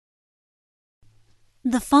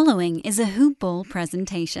The following is a Hoop Ball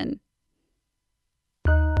presentation.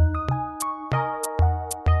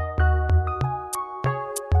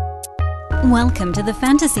 Welcome to the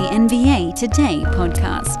Fantasy NBA Today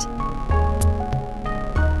podcast.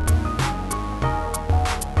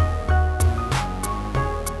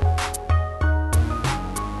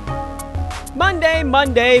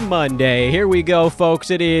 Monday. Here we go, folks.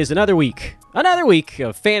 It is another week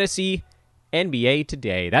of Fantasy NBA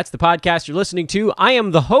Today. That's the podcast you're listening to. I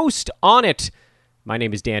am the host on it. My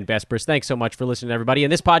name is Dan Vespers. Thanks so much for listening, everybody.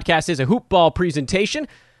 And this podcast is a hoop ball presentation.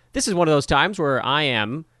 This is one of those times where I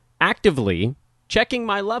am actively checking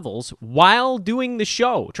my levels while doing the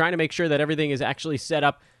show, trying to make sure that everything is actually set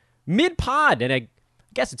up mid-pod. And I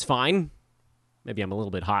guess it's fine. Maybe I'm a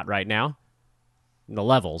little bit hot right now. The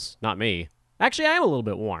levels, not me. Actually, I am a little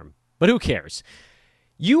bit warm, but who cares?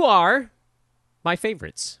 You are my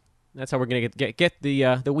favorites. That's how we're going to get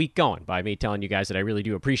the week going, by me telling you guys that I really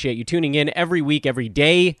do appreciate you tuning in every week, every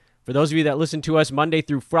day. For those of you that listen to us Monday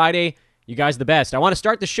through Friday, you guys are the best. I want to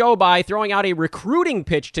start the show by throwing out a recruiting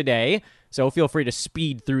pitch today, so feel free to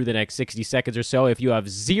speed through the next 60 seconds or so if you have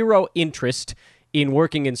zero interest in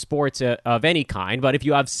working in sports of any kind. But if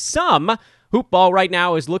you have some, Hoopball right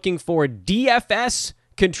now is looking for DFS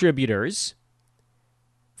contributors,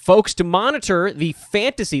 folks to monitor the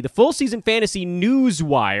full season fantasy news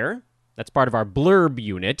wire. That's part of our blurb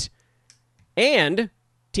unit. And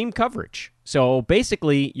team coverage. So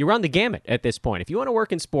basically, you run the gamut at this point. If you want to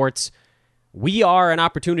work in sports, we are an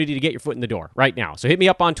opportunity to get your foot in the door right now. So hit me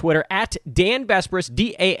up on Twitter at Dan Vespris,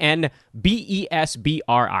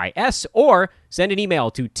 DanBesbris, or send an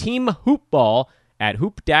email to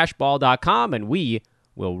teamhoopball@hoop-ball.com, and we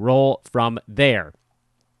will roll from there.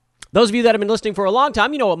 Those of you that have been listening for a long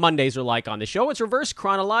time, you know what Mondays are like on the show. It's reverse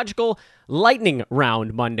chronological lightning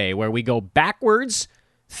round Monday, where we go backwards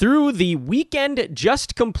through the weekend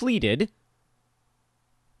just completed,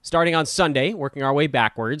 starting on Sunday, working our way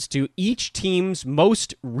backwards to each team's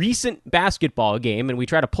most recent basketball game, and we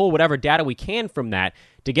try to pull whatever data we can from that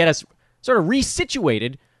to get us sort of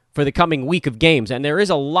resituated for the coming week of games. And there is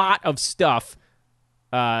a lot of stuff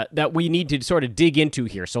that we need to sort of dig into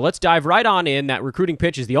here. So let's dive right on in. That recruiting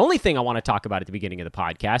pitch is the only thing I want to talk about at the beginning of the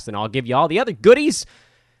podcast, and I'll give you all the other goodies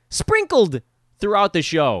sprinkled throughout the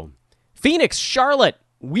show. Phoenix, Charlotte,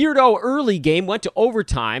 weirdo early game, went to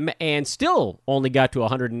overtime, and still only got to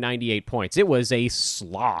 198 points. It was a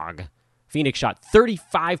slog. Phoenix shot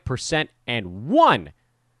 35% and won.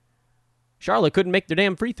 Charlotte couldn't make their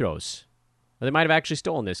damn free throws. Or they might have actually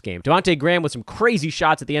stolen this game. Devontae Graham with some crazy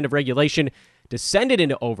shots at the end of regulation to send it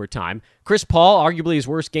into overtime. Chris Paul, arguably his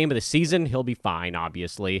worst game of the season. He'll be fine,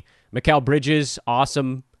 obviously. Mikal Bridges,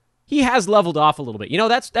 awesome. He has leveled off a little bit. You know,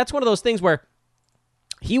 that's one of those things where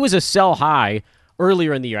he was a sell high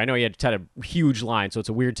earlier in the year. I know he had a huge line, so it's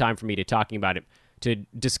a weird time for me to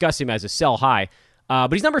discuss him as a sell high.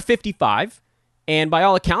 But he's number 55, and by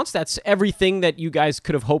all accounts, that's everything that you guys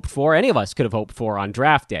could have hoped for, any of us could have hoped for on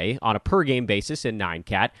draft day on a per-game basis in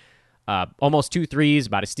 9-cat. Almost 2 threes,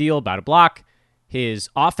 about a steal, about a block. His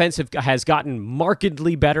offense has gotten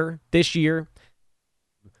markedly better this year.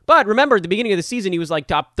 But remember, at the beginning of the season, he was like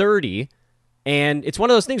top 30. And it's one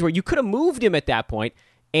of those things where you could have moved him at that point.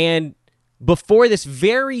 And before this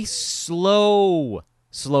very slowdown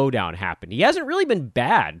happened, he hasn't really been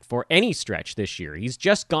bad for any stretch this year. He's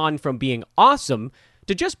just gone from being awesome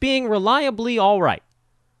to just being reliably all right.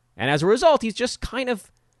 And as a result, he's just kind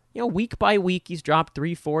of, week by week, he's dropped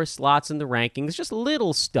 3-4 slots in the rankings, just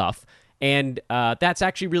little stuff. And that's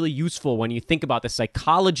actually really useful when you think about the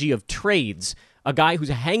psychology of trades. A guy who's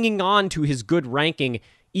hanging on to his good ranking,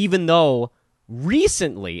 even though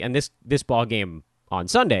recently, and this ball game on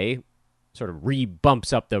Sunday sort of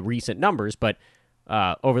re-bumps up the recent numbers, but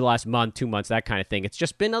over the last month, 2 months, that kind of thing, it's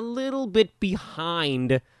just been a little bit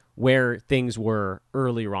behind where things were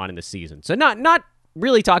earlier on in the season. So not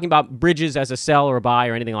really talking about Bridges as a sell or a buy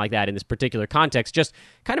or anything like that in this particular context, just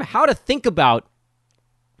kind of how to think about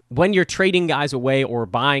when you're trading guys away or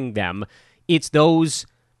buying them. It's those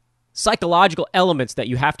psychological elements that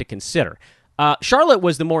you have to consider. Charlotte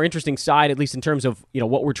was the more interesting side, at least in terms of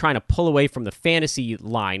what we're trying to pull away from the fantasy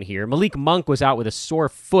line here. Malik Monk was out with a sore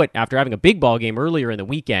foot after having a big ball game earlier in the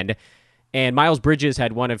weekend, and Miles Bridges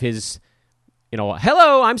had one of his,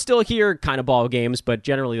 hello, I'm still here kind of ball games, but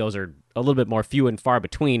generally those are a little bit more few and far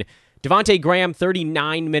between. Devontae Graham,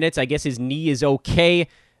 39 minutes. I guess his knee is okay.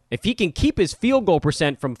 If he can keep his field goal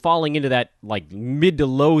percent from falling into that mid to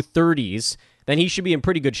low 30s, then he should be in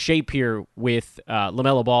pretty good shape here with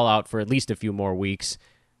LaMelo Ball out for at least a few more weeks,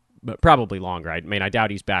 but probably longer. I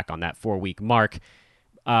doubt he's back on that 4-week mark.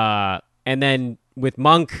 And then with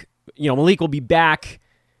Monk, Malik will be back,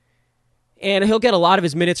 and he'll get a lot of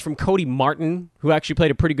his minutes from Cody Martin, who actually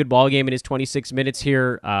played a pretty good ball game in his 26 minutes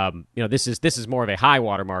here. This is more of a high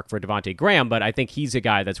watermark for Devontae Graham, but I think he's a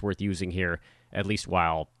guy that's worth using here, at least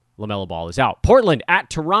while LaMelo Ball is out. Portland at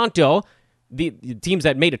Toronto, the teams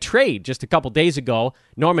that made a trade just a couple days ago.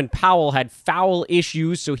 Norman Powell had foul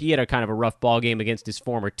issues, so he had a kind of a rough ball game against his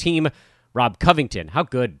former team. Rob Covington, how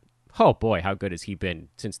good has he been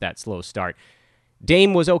since that slow start?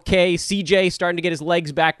 Dame was okay. CJ starting to get his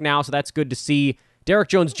legs back now, so that's good to see. Derrick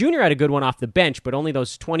Jones Jr. had a good one off the bench, but only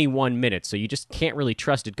those 21 minutes, so you just can't really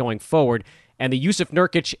trust it going forward. And the Yusuf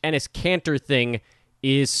Nurkic, Enes Kanter thing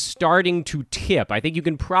is starting to tip. I think you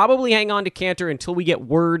can probably hang on to Kanter until we get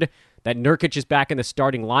word that Nurkic is back in the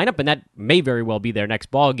starting lineup, and that may very well be their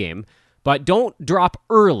next ball game. But don't drop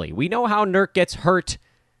early. We know how Nurk gets hurt,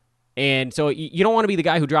 and so you don't want to be the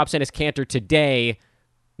guy who drops Enes Kanter today.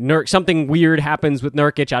 Something weird happens with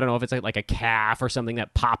Nurkic. I don't know if it's like a calf or something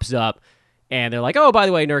that pops up, and they're like, oh, by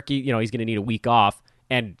the way, Nurk, he's going to need a week off,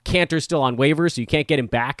 and Kanter's still on waivers, so you can't get him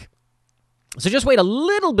back. So just wait a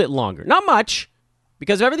little bit longer. Not much,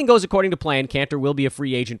 because if everything goes according to plan, Kanter will be a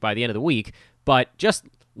free agent by the end of the week, but just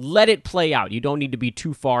let it play out. You don't need to be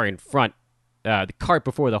too far in front, the cart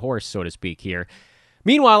before the horse, so to speak, here.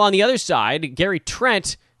 Meanwhile, on the other side, Gary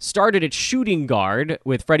Trent started at shooting guard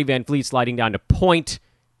with Freddie VanVleet sliding down to point.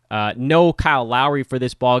 No Kyle Lowry for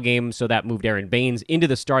this ball game, so that moved Aaron Baines into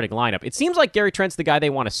the starting lineup. It seems like Gary Trent's the guy they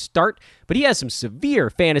want to start, but he has some severe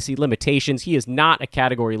fantasy limitations. He is not a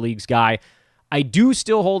category leagues guy. I do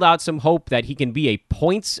still hold out some hope that he can be a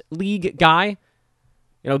points league guy,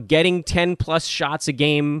 getting 10-plus shots a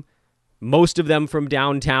game, most of them from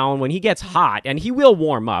downtown when he gets hot, and he will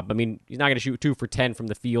warm up. I mean, he's not going to shoot 2 for 10 from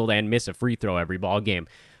the field and miss a free throw every ball game.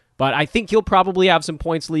 But I think he'll probably have some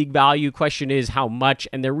points league value. Question is how much,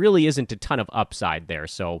 and there really isn't a ton of upside there.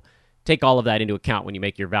 So take all of that into account when you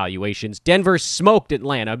make your valuations. Denver smoked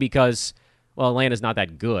Atlanta because, Atlanta's not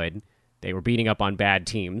that good. They were beating up on bad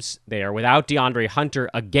teams. They are without DeAndre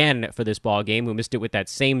Hunter again for this ball game, who missed it with that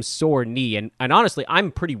same sore knee. And honestly,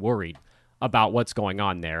 I'm pretty worried about what's going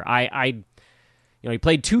on there. He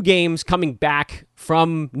played 2 games coming back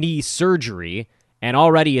from knee surgery, and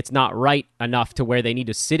already it's not right enough to where they need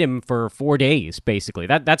to sit him for 4 days, basically.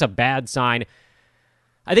 That's a bad sign.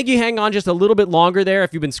 I think you hang on just a little bit longer there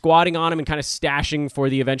if you've been squatting on him and kind of stashing for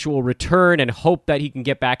the eventual return and hope that he can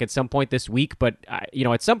get back at some point this week. But,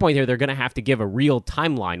 at some point here, they're going to have to give a real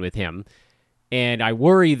timeline with him. And I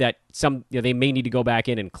worry that they may need to go back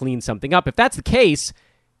in and clean something up. If that's the case,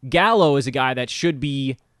 Gallo is a guy that should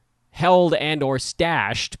be held and or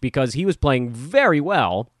stashed because he was playing very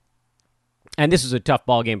well. And this was a tough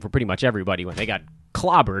ball game for pretty much everybody when they got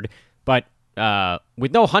clobbered. But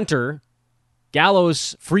with no Hunter,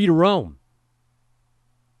 Gallo's free to roam.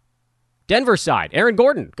 Denver side, Aaron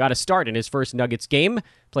Gordon got a start in his first Nuggets game.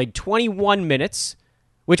 Played 21 minutes,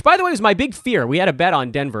 which, by the way, was my big fear. We had a bet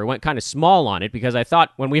on Denver. Went kind of small on it because I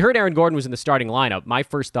thought when we heard Aaron Gordon was in the starting lineup, my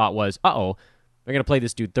first thought was, they're going to play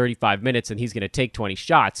this dude 35 minutes and he's going to take 20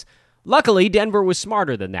 shots. Luckily, Denver was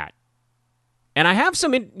smarter than that. And I have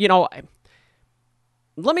some, I'm going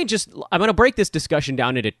to break this discussion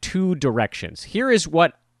down into 2 directions. Here is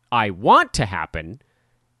what I want to happen,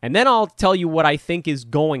 and then I'll tell you what I think is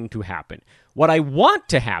going to happen. What I want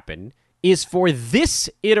to happen is for this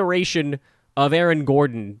iteration of Aaron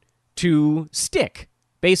Gordon to stick.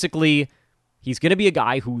 Basically, he's going to be a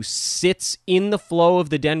guy who sits in the flow of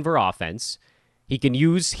the Denver offense. He can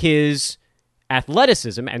use his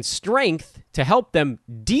athleticism and strength to help them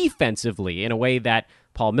defensively in a way that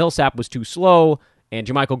Paul Millsap was too slow and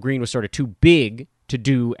JaMychal Green was sort of too big to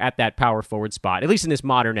do at that power forward spot, at least in this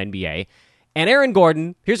modern NBA. And Aaron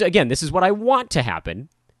Gordon, this is what I want to happen.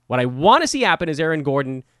 What I want to see happen is Aaron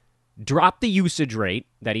Gordon drop the usage rate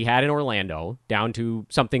that he had in Orlando down to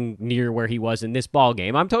something near where he was in this ball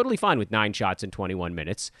game. I'm totally fine with 9 shots in 21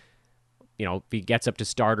 minutes. If he gets up to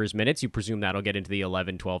starters minutes, you presume that'll get into the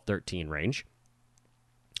 11, 12, 13 range.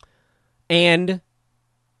 And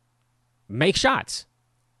make shots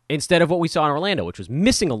instead of what we saw in Orlando, which was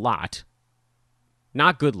missing a lot.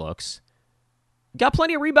 Not good looks. Got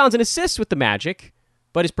plenty of rebounds and assists with the Magic,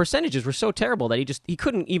 but his percentages were so terrible that he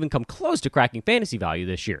couldn't even come close to cracking fantasy value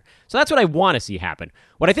this year. So that's what I want to see happen.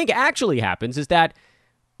 What I think actually happens is that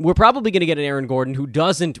we're probably going to get an Aaron Gordon who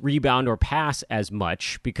doesn't rebound or pass as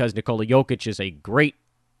much because Nikola Jokic is a great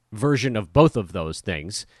version of both of those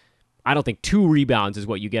things. I don't think 2 rebounds is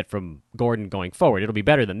what you get from Gordon going forward. It'll be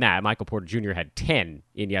better than that. Michael Porter Jr. had 10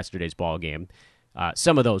 in yesterday's ball game.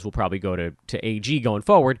 Some of those will probably go to AG going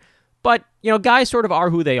forward. But, guys sort of are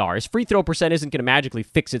who they are. His free throw percent isn't going to magically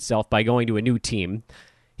fix itself by going to a new team.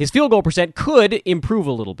 His field goal percent could improve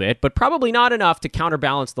a little bit, but probably not enough to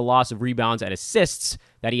counterbalance the loss of rebounds and assists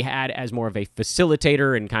that he had as more of a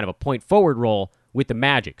facilitator and kind of a point forward role with the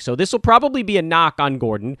Magic. So this will probably be a knock on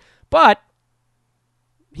Gordon, but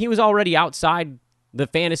he was already outside the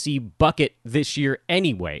fantasy bucket this year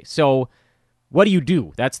anyway. So what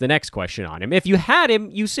do? That's the next question on him. If you had him,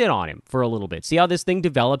 you sit on him for a little bit. See how this thing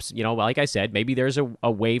develops. Like I said, maybe there's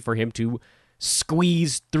a way for him to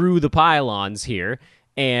squeeze through the pylons here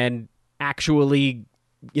and actually,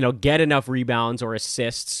 get enough rebounds or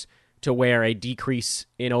assists to where a decrease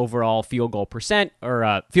in overall field goal percent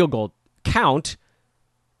or field goal count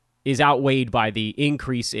is outweighed by the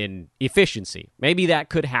increase in efficiency. Maybe that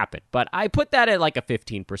could happen, but I put that at like a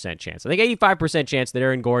 15% chance. I think 85% chance that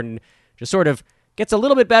Aaron Gordon just sort of gets a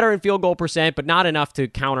little bit better in field goal percent, but not enough to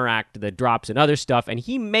counteract the drops and other stuff, and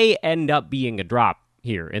he may end up being a drop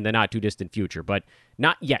here in the not-too-distant future, but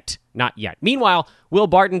not yet. Meanwhile, Will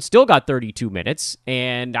Barton still got 32 minutes,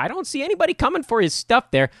 and I don't see anybody coming for his stuff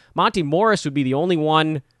there. Monty Morris would be the only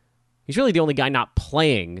one. He's really the only guy not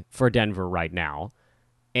playing for Denver right now,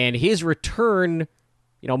 and his return,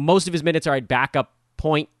 most of his minutes are at backup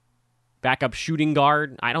point, backup shooting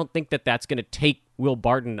guard. I don't think that that's going to take Will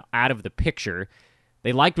Barton out of the picture.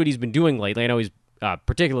 They liked what he's been doing lately. I know he's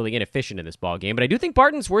particularly inefficient in this ball game, but I do think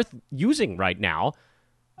Barton's worth using right now,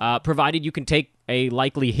 provided you can take a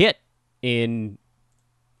likely hit in,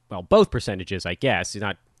 both percentages, I guess. He's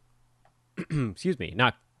not,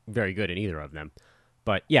 not very good in either of them.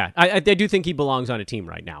 But yeah, I do think he belongs on a team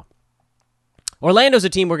right now. Orlando's a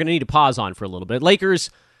team we're going to need to pause on for a little bit. Lakers,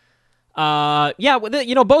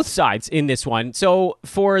 both sides in this one. So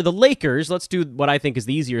for the Lakers, let's do what I think is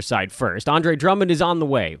the easier side first. Andre Drummond is on the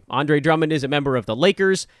way. Andre Drummond is a member of the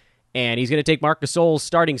Lakers, and he's going to take Marc Gasol's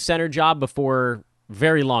starting center job before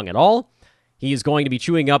very long at all. He is going to be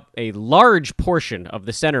chewing up a large portion of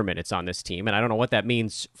the center minutes on this team, and I don't know what that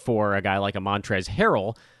means for a guy like a Montrezl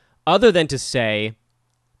Harrell, other than to say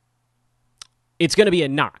it's going to be a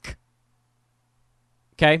knock.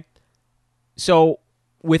 Okay? So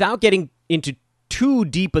without getting into too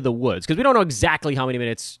deep of the woods, because we don't know exactly how many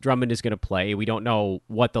minutes Drummond is going to play. We don't know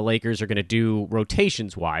what the Lakers are going to do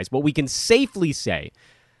rotations-wise, but we can safely say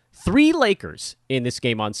 3 Lakers in this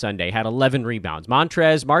game on Sunday had 11 rebounds.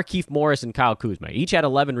 Montrez, Markieff Morris, and Kyle Kuzma each had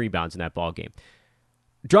 11 rebounds in that ball game.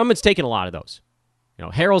 Drummond's taken a lot of those.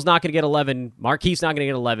 Harrell's not going to get 11. Markieff's not going to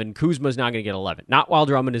get 11. Kuzma's not going to get 11. Not while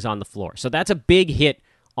Drummond is on the floor. So that's a big hit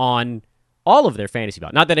on all of their fantasy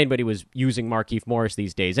value. Not that anybody was using Markieff Morris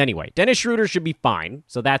these days anyway. Dennis Schroeder should be fine,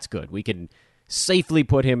 so that's good. We can safely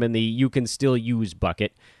put him in the you can still use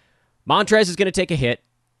bucket. Montrez is going to take a hit.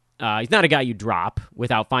 He's not a guy you drop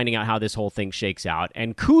without finding out how this whole thing shakes out.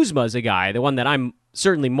 And Kuzma's a guy, the one that I'm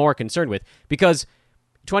certainly more concerned with, because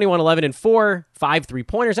 21, 11, and 4, 5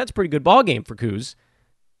 3-pointers, that's a pretty good ball game for Kuz.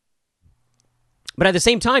 But at the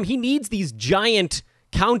same time, he needs these giant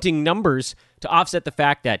counting numbers to offset the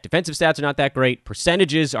fact that defensive stats are not that great.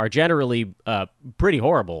 Percentages are generally pretty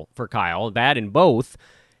horrible for Kyle, bad in both.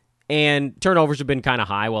 And turnovers have been kind of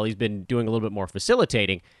high while he's been doing a little bit more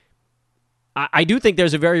facilitating. I do think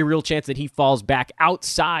there's a very real chance that he falls back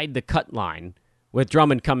outside the cut line with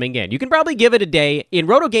Drummond coming in. You can probably give it a day. In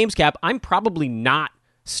Roto Games Cap, I'm probably not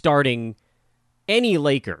starting any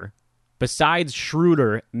Laker besides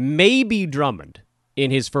Schroeder, maybe Drummond,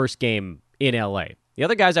 in his first game in LA. The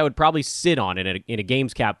other guys I would probably sit on in a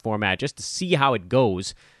Games Cap format just to see how it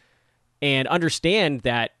goes and understand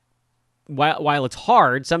that while it's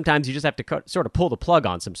hard, sometimes you just have to sort of pull the plug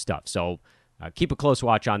on some stuff. So keep a close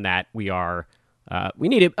watch on that. We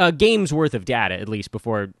need a game's worth of data at least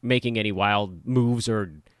before making any wild moves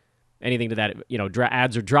or anything to that,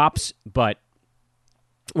 adds or drops. But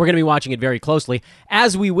we're going to be watching it very closely,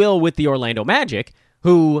 as we will with the Orlando Magic,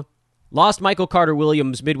 who lost Michael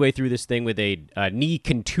Carter-Williams midway through this thing with a knee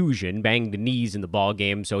contusion, banged the knees in the ball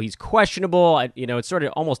game, so he's questionable. It sort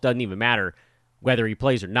of almost doesn't even matter whether he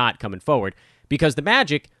plays or not coming forward, because the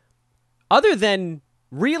Magic, other than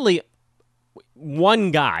really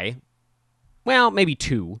one guy, well, maybe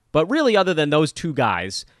 2, but really other than those 2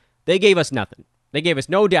 guys, they gave us nothing. They gave us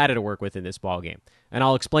no data to work with in this ballgame, and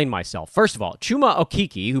I'll explain myself. First of all, Chuma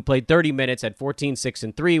Okeke, who played 30 minutes at 14, 6,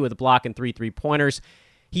 and 3 with a block and 3 3-pointers,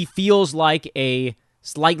 he feels like a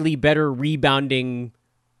slightly better rebounding,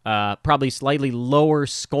 probably slightly lower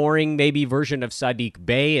scoring maybe version of Sadiq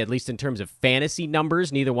Bey, at least in terms of fantasy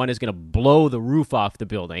numbers. Neither one is going to blow the roof off the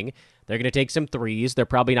building. They're going to take some threes. They're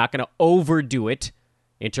probably not going to overdo it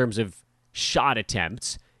in terms of shot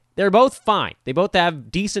attempts. They're both fine. They both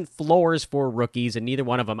have decent floors for rookies, and neither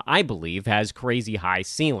one of them, I believe, has crazy high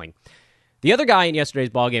ceiling. The other guy in yesterday's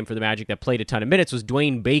ballgame for the Magic that played a ton of minutes was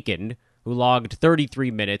Dwayne Bacon, who logged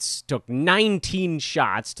 33 minutes, took 19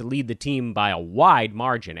 shots to lead the team by a wide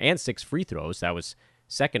margin, and 6 free throws. That was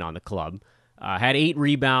second on the club. Had 8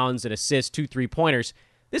 rebounds, an assist, 2 3-pointers.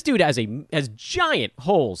 This dude has giant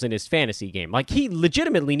holes in his fantasy game. Like, he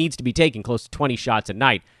legitimately needs to be taking close to 20 shots a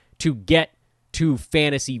night to get to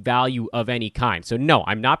fantasy value of any kind. So, no,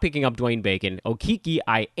 I'm not picking up Dwayne Bacon. Okeke,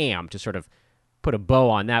 I am, to sort of put a bow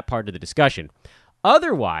on that part of the discussion.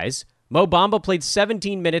 Otherwise, Mo Bamba played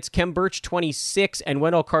 17 minutes, Kem Birch 26, and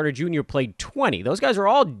Wendell Carter Jr. played 20. Those guys are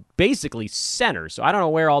all basically centers, so I don't know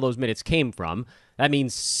where all those minutes came from. That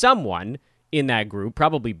means someone in that group,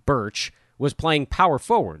 probably Birch, was playing power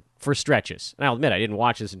forward for stretches. And I'll admit I didn't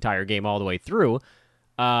watch this entire game all the way through,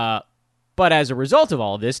 but as a result of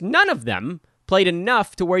all of this, none of them played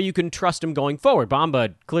enough to where you can trust him going forward.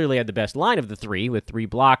 Bamba clearly had the best line of the three with 3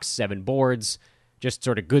 blocks, 7 boards, just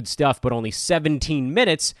sort of good stuff, but only 17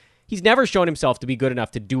 minutes. He's never shown himself to be good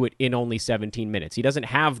enough to do it in only 17 minutes. He doesn't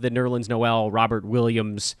have the Nerlens Noel, Robert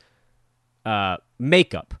Williams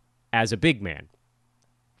makeup as a big man.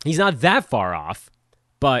 He's not that far off,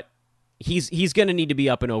 but he's going to need to be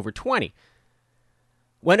up and over 20.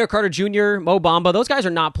 Wendell Carter Jr., Mo Bamba, those guys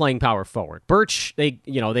are not playing power forward. Birch, they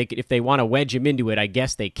if they want to wedge him into it, I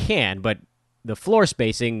guess they can, but the floor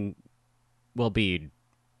spacing will be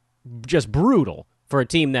just brutal for a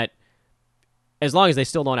team that, as long as they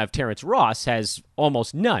still don't have Terrence Ross, has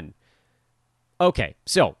almost none. Okay,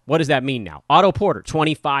 so what does that mean now? Otto Porter,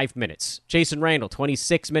 25 minutes. Jason Randall,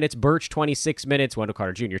 26 minutes. Birch, 26 minutes. Wendell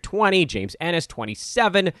Carter Jr., 20. James Ennis,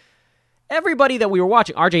 27. Everybody that we were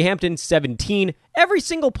watching, RJ Hampton, 17. Every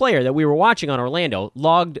single player that we were watching on Orlando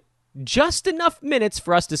logged just enough minutes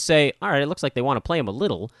for us to say, all right, it looks like they want to play him a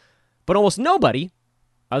little. But almost nobody,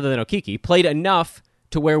 other than Okeke, played enough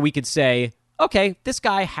to where we could say, okay, this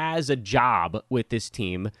guy has a job with this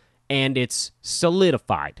team, and it's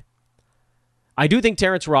solidified. I do think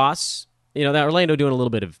Terrence Ross, that Orlando doing a little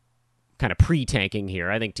bit of kind of pre-tanking here.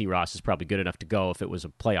 I think T. Ross is probably good enough to go if it was a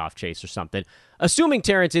playoff chase or something. Assuming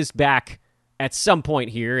Terrence is back at some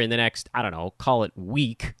point here in the next, I don't know, call it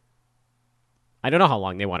week. I don't know how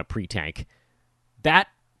long they want to pre-tank. That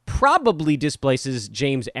probably displaces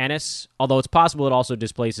James Ennis, although it's possible it also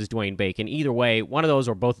displaces Dwayne Bacon. Either way, one of those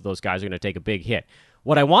or both of those guys are going to take a big hit.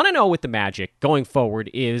 What I want to know with the Magic going forward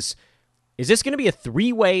is this going to be a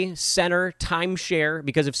 3-way center timeshare?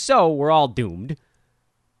 Because if so, we're all doomed.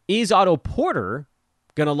 Is Otto Porter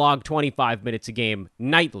going to log 25 minutes a game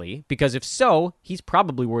nightly? Because if so, he's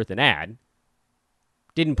probably worth an ad.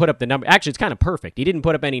 Didn't put up the number. Actually, it's kind of perfect. He didn't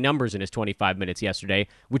put up any numbers in his 25 minutes yesterday,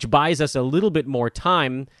 which buys us a little bit more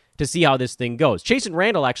time to see how this thing goes. Jason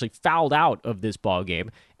Randall actually fouled out of this ball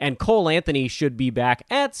game, and Cole Anthony should be back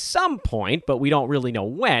at some point, but we don't really know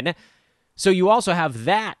when. So you also have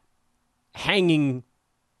that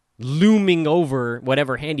looming over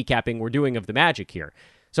whatever handicapping we're doing of the Magic here.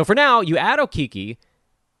 So for now, you add Okeke,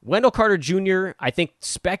 Wendell Carter Jr., I think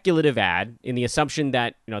speculative ad in the assumption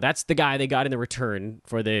that, that's the guy they got in the return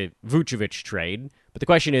for the Vucevic trade. But the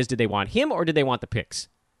question is, did they want him or did they want the picks?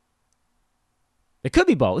 It could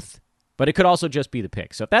be both, but it could also just be the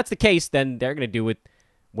picks. So if that's the case, then they're going to do with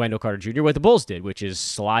Wendell Carter Jr. what the Bulls did, which is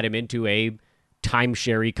slot him into a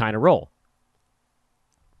timeshare kind of role.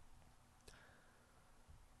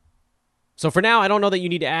 So for now, I don't know that you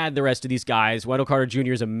need to add the rest of these guys. Wendell Carter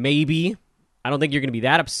Jr. is a maybe. I don't think you're going to be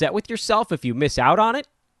that upset with yourself if you miss out on it.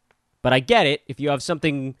 But I get it. If you have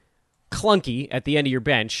something clunky at the end of your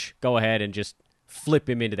bench, go ahead and just flip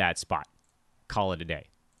him into that spot. Call it a day.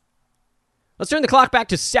 Let's turn the clock back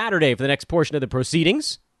to Saturday for the next portion of the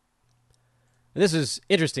proceedings. And this is,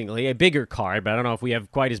 interestingly, a bigger card, but I don't know if we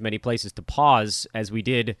have quite as many places to pause as we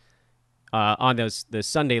did on the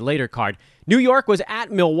Sunday later card. New York was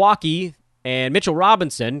at Milwaukee. And Mitchell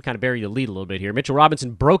Robinson, kind of buried the lead a little bit here. Mitchell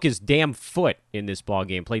Robinson broke his damn foot in this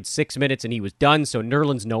ballgame. Played 6 minutes and he was done. So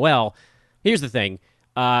Nerlens Noel, here's the thing.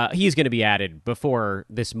 He's going to be added before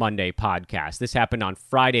this Monday podcast. This happened on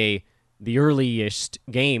Saturday, the earliest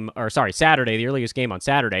game on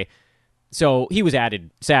Saturday. So he was added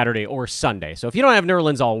Saturday or Sunday. So if you don't have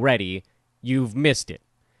Nerlens already, you've missed it.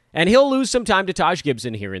 And he'll lose some time to Taj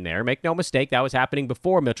Gibson here and there. Make no mistake, that was happening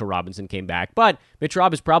before Mitchell Robinson came back. But Mitch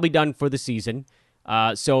Rob is probably done for the season.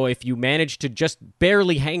 So if you manage to just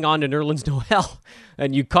barely hang on to Nerlens Noel,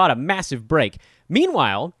 and you caught a massive break.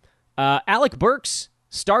 Meanwhile, Alec Burks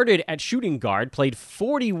started at shooting guard, played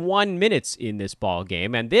 41 minutes in this ball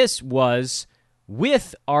game, and this was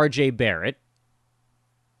with R.J. Barrett,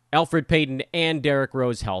 Elfrid Payton, and Derrick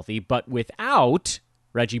Rose healthy, but without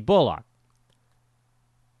Reggie Bullock.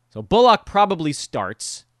 So Bullock probably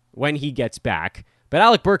starts. when he gets back. But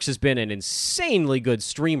Alec Burks has been an insanely good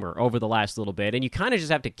streamer over the last little bit, and you kind of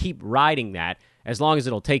just have to keep riding that as long as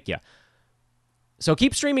it'll take you. So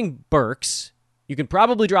keep streaming Burks. You can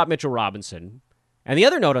probably drop Mitchell Robinson. And the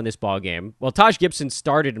other note on this ball game, well, Taj Gibson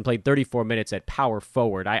started and played 34 minutes at power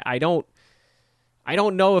forward. I don't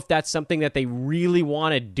know if that's something that they really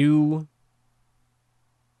want to do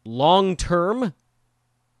long term,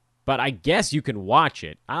 but I guess you can watch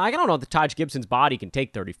it. I don't know if Taj Gibson's body can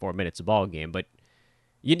take 34 minutes a ball game, but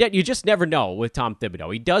you just never know with Tom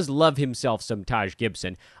Thibodeau. He does love himself some Taj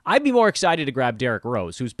Gibson. I'd be more excited to grab Derrick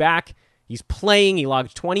Rose, who's back. He's playing. He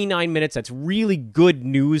logged 29 minutes. That's really good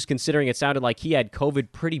news considering it sounded like he had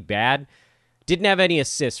COVID pretty bad. Didn't have any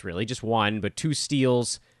assists, really. Just one, but 2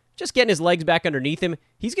 steals. Just getting his legs back underneath him.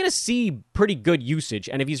 He's going to see pretty good usage.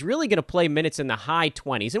 And if he's really going to play minutes in the high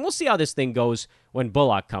 20s, and we'll see how this thing goes when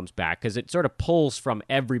Bullock comes back, because it sort of pulls from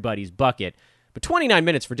everybody's bucket. But 29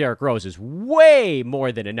 minutes for Derrick Rose is way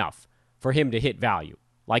more than enough for him to hit value.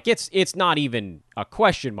 Like, it's not even a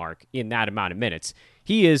question mark in that amount of minutes.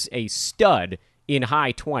 He is a stud in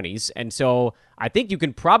high 20s, and so I think you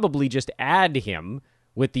can probably just add him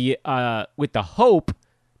with the hope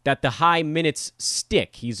that the high minutes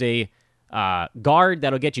stick. He's a guard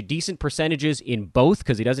that'll get you decent percentages in both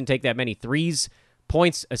because he doesn't take that many threes,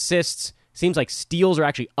 points, assists. Seems like steals are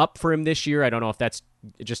actually up for him this year. I don't know if that's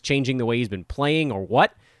just changing the way he's been playing or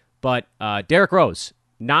what, but Derrick Rose,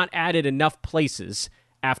 not added enough places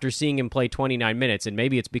after seeing him play 29 minutes, and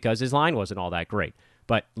maybe it's because his line wasn't all that great.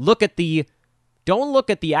 But don't look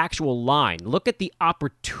at the actual line. Look at the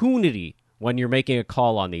opportunity when you're making a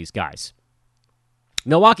call on these guys.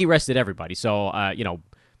 Milwaukee rested everybody, so,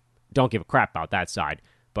 don't give a crap about that side.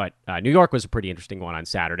 But New York was a pretty interesting one on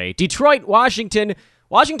Saturday. Detroit, Washington.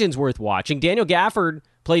 Washington's worth watching. Daniel Gafford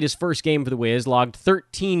played his first game for the Wiz, logged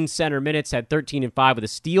 13 center minutes, had 13 and 5 with a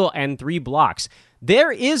steal and 3 blocks.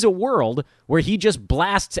 There is a world where he just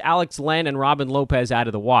blasts Alex Len and Robin Lopez out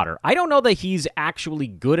of the water. I don't know that he's actually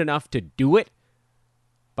good enough to do it.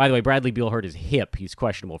 By the way, Bradley Beal hurt his hip. He's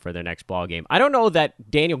questionable for their next ball game. I don't know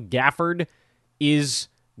that Daniel Gafford is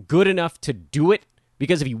good enough to do it,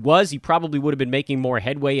 because if he was, he probably would have been making more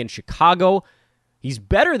headway in Chicago. He's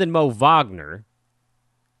better than Mo Wagner.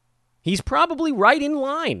 He's probably right in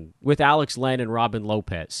line with Alex Len and Robin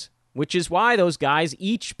Lopez, which is why those guys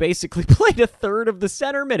each basically played a third of the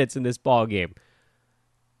center minutes in this ball game.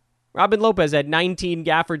 Robin Lopez had 19,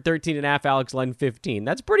 Gafford 13.5, Alex Len 15.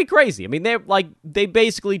 That's pretty crazy. I mean, they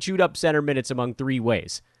basically chewed up center minutes among 3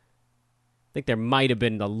 ways. I think there might have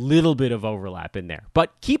been a little bit of overlap in there.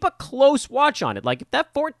 But keep a close watch on it. Like, if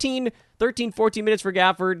that 14 minutes for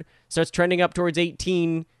Gafford starts trending up towards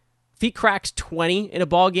 18, if he cracks 20 in a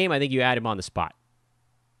ball game, I think you add him on the spot.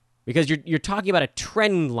 Because you're talking about a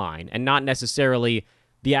trend line and not necessarily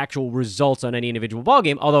the actual results on any individual ball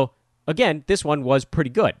game. Although, again, this one was pretty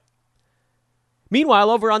good. Meanwhile,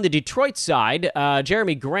 over on the Detroit side,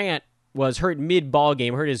 Jeremy Grant was hurt mid-ball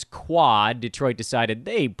game, hurt his quad. Detroit decided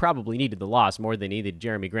they probably needed the loss more than they needed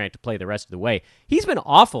Jeremy Grant to play the rest of the way. He's been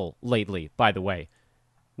awful lately, by the way.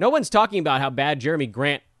 No one's talking about how bad Jeremy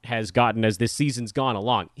Grant has gotten as this season's gone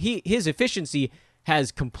along. His efficiency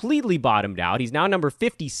has completely bottomed out. He's now number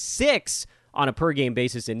 56 on a per-game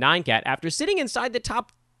basis in 9-cat after sitting inside the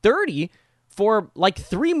top 30 for like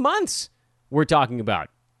 3 months, we're talking about.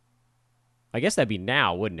 I guess that'd be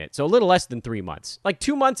now, wouldn't it? So a little less than 3 months. Like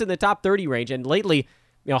 2 months in the top 30 range, and lately,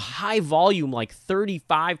 high volume, like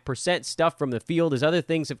 35% stuff from the field as other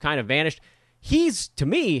things have kind of vanished. He's, to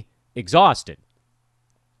me, exhausted.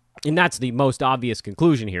 And that's the most obvious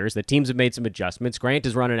conclusion here, is that teams have made some adjustments. Grant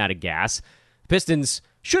is running out of gas. Pistons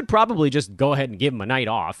should probably just go ahead and give him a night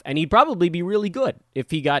off, and he'd probably be really good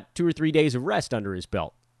if he got 2 or 3 days of rest under his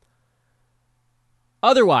belt.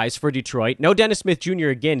 Otherwise, for Detroit, no Dennis Smith Jr.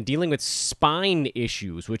 again, dealing with spine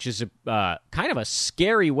issues, which is kind of a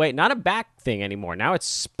scary way. Not a back thing anymore. Now it's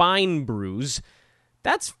spine bruise.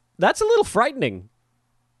 That's a little frightening.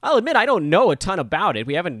 I'll admit I don't know a ton about it.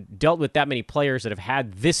 We haven't dealt with that many players that have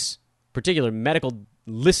had this particular medical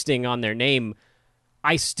listing on their name.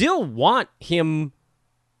 I still want him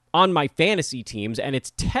on my fantasy teams, and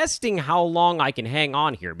it's testing how long I can hang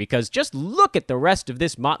on here, because just look at the rest of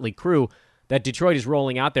this motley crew that Detroit is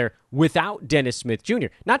rolling out there without Dennis Smith Jr.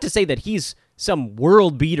 Not to say that he's some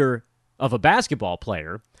world beater of a basketball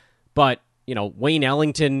player, but, Wayne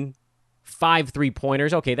Ellington, 5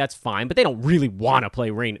 3-pointers, okay, that's fine, but they don't really want to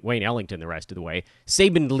play Wayne Ellington the rest of the way.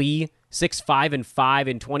 Saban Lee, 6'5" and 5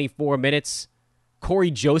 in 24 minutes.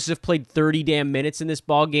 Corey Joseph played 30 damn minutes in this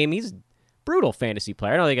ball game. He's a brutal fantasy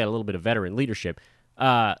player. I know they got a little bit of veteran leadership.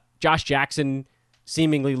 Josh Jackson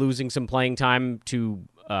seemingly losing some playing time to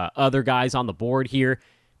other guys on the board here.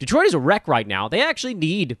 Detroit is a wreck right now. They actually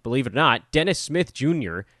need, believe it or not, Dennis Smith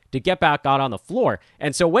Jr. to get back out on the floor.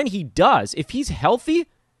 And so when he does, if he's healthy,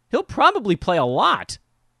 he'll probably play a lot.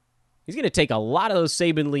 He's going to take a lot of those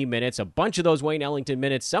Saben Lee minutes, a bunch of those Wayne Ellington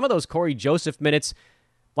minutes, some of those Corey Joseph minutes.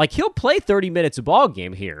 Like, he'll play 30 minutes a ball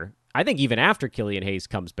game here, I think even after Killian Hayes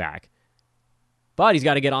comes back. But he's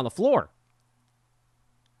got to get on the floor.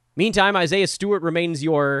 Meantime, Isaiah Stewart remains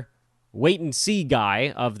your wait-and-see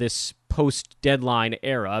guy of this post-deadline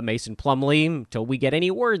era. Mason Plumlee, until we get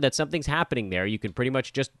any word that something's happening there, you can pretty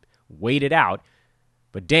much just wait it out.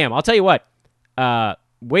 But damn, I'll tell you what,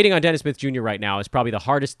 waiting on Dennis Smith Jr. right now is probably the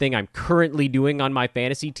hardest thing I'm currently doing on my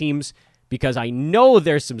fantasy teams because I know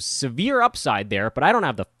there's some severe upside there, but I don't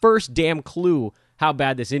have the first damn clue how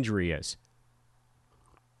bad this injury is.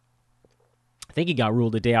 I think he got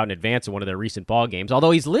ruled a day out in advance in one of their recent ball games,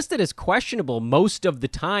 although he's listed as questionable most of the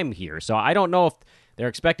time here. So I don't know if they're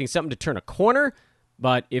expecting something to turn a corner,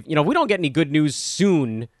 but if we don't get any good news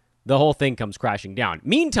soon, the whole thing comes crashing down.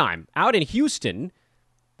 Meantime, out in Houston,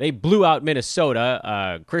 they blew out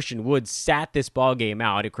Minnesota. Christian Wood sat this ball game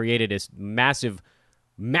out. It created this massive,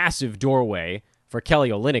 massive doorway for Kelly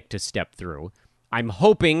Olynyk to step through. I'm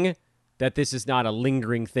hoping that this is not a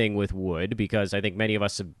lingering thing with Wood, because I think many of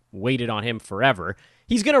us have waited on him forever.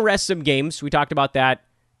 He's going to rest some games. We talked about that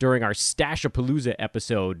during our Stashapalooza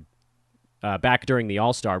episode back during the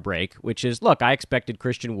All-Star break, which is, look, I expected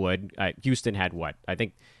Christian Wood. Houston had what? I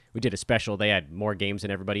think we did a special. They had more games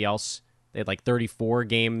than everybody else. They had like 34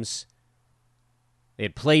 games. They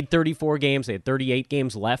had played 34 games. They had 38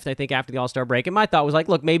 games left, I think, after the All-Star break. And my thought was like,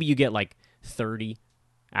 look, maybe you get like 30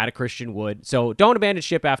 out of Christian Wood. So don't abandon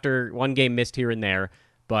ship after one game missed here and there,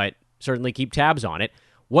 but certainly keep tabs on it.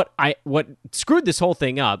 What screwed this whole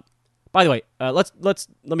thing up, by the way,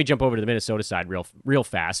 let me jump over to the Minnesota side real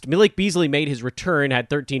fast. Malik Beasley made his return, had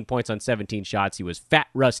 13 points on 17 shots. He was fat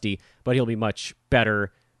rusty, but he'll be much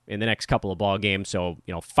better in the next couple of ball games, so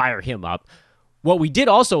fire him up. What we did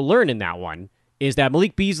also learn in that one is that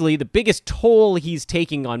Malik Beasley, the biggest toll he's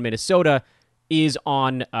taking on Minnesota is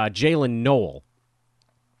on Jalen Noel,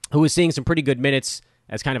 who is seeing some pretty good minutes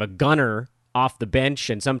as kind of a gunner off the bench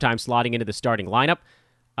and sometimes slotting into the starting lineup.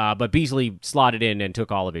 But Beasley slotted in and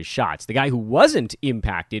took all of his shots. The guy who wasn't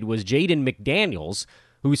impacted was Jaden McDaniels,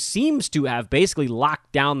 who seems to have basically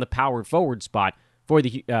locked down the power forward spot for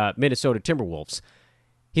the Minnesota Timberwolves.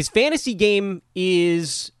 His fantasy game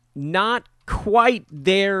is not quite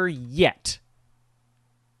there yet,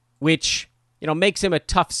 which makes him a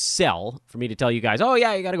tough sell for me to tell you guys, oh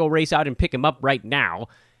yeah, you got to go race out and pick him up right now,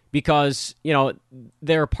 because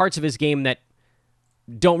there are parts of his game that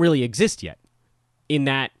don't really exist yet. In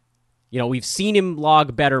that, we've seen him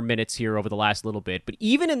log better minutes here over the last little bit, but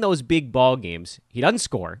even in those big ball games, he doesn't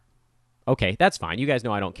score. Okay, that's fine. You guys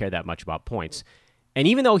know I don't care that much about points. And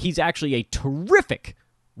even though he's actually a terrific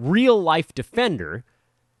real-life defender,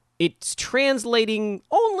 it's translating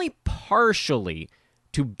only partially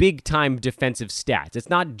to big-time defensive stats. It's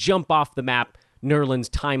not jump-off-the-map Nerlens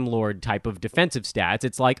Time Lord type of defensive stats.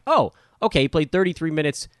 It's like, oh, okay, he played 33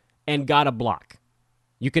 minutes and got a block.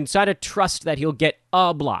 You can sort of trust that he'll get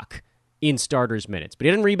a block in starters minutes. But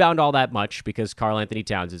he didn't rebound all that much because Karl Anthony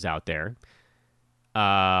Towns is out there.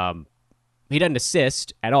 He doesn't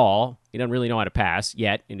assist at all. He doesn't really know how to pass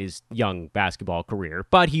yet in his young basketball career.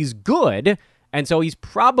 But he's good, and so he's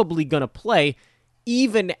probably going to play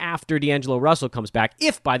even after D'Angelo Russell comes back,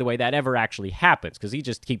 if, by the way, that ever actually happens, because he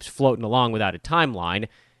just keeps floating along without a timeline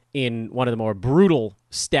in one of the more brutal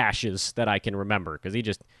stashes that I can remember, because he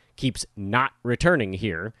just keeps not returning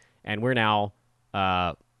here, and we're now,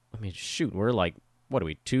 we're like, what are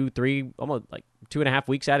we, 2, 3, almost like 2.5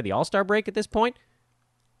 weeks out of the All-Star break at this point?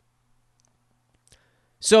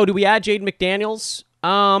 So do we add Jaden McDaniels?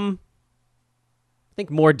 I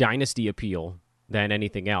think more dynasty appeal than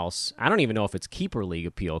anything else. I don't even know if it's keeper league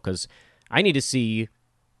appeal, because I need to see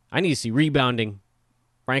rebounding.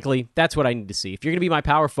 Frankly, that's what I need to see. If you're going to be my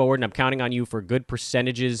power forward and I'm counting on you for good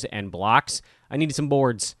percentages and blocks, I need some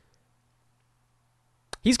boards.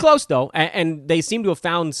 He's close, though, and they seem to have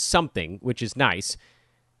found something, which is nice.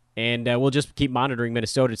 And we'll just keep monitoring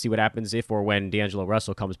Minnesota to see what happens if or when D'Angelo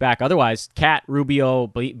Russell comes back. Otherwise, Cat, Rubio,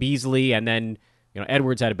 Beasley, and then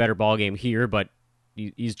Edwards had a better ball game here, but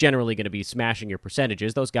he's generally going to be smashing your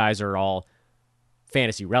percentages. Those guys are all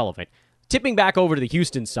fantasy relevant. Tipping back over to the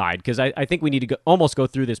Houston side, because I think we need to almost go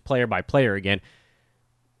through this player by player again.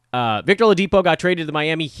 Victor Oladipo got traded to the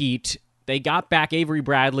Miami Heat. They got back Avery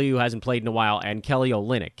Bradley, who hasn't played in a while, and Kelly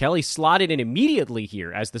Olynyk. Kelly slotted in immediately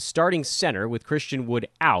here as the starting center with Christian Wood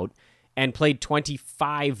out and played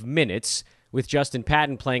 25 minutes, with Justin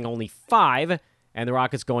Patton playing only 5 and the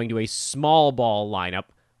Rockets going to a small ball lineup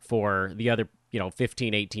for the other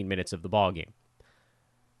 15, 18 minutes of the ball game.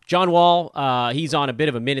 John Wall, he's on a bit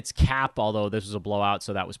of a minutes cap, although this was a blowout,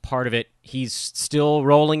 so that was part of it. He's still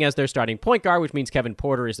rolling as their starting point guard, which means Kevin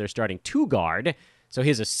Porter is their starting two guard, so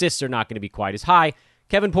his assists are not going to be quite as high.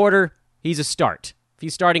 Kevin Porter, he's a start. If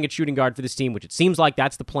he's starting at shooting guard for this team, which it seems like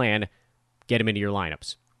that's the plan, get him into your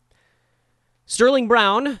lineups. Sterling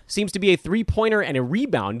Brown seems to be a three-pointer and a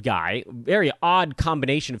rebound guy. Very odd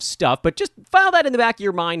combination of stuff, but just file that in the back of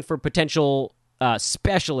your mind for potential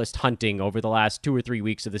specialist hunting over the last 2 or 3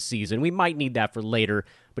 weeks of the season. We might need that for later,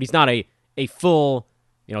 but he's not a full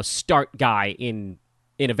start guy in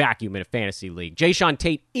a vacuum in a fantasy league. Jayshawn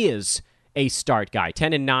Tate is a start guy.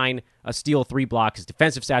 10 and 9, a steal, 3 blocks. His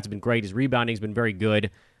defensive stats have been great. His rebounding has been very good.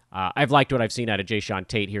 I've liked what I've seen out of Jayshawn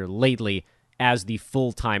Tate here lately as the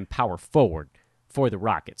full-time power forward for the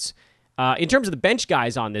Rockets. In terms of the bench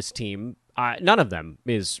guys on this team, none of them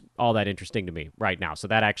is all that interesting to me right now, so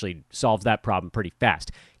that actually solves that problem pretty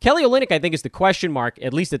fast. Kelly Olynyk, I think, is the question mark,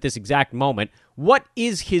 at least at this exact moment. What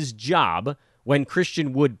is his job when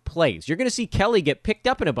Christian Wood plays? You're going to see Kelly get picked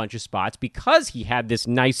up in a bunch of spots because he had this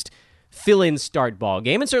nice fill-in start ball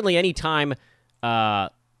game, and certainly any time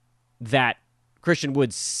that Christian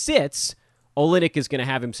Wood sits, Olynyk is going to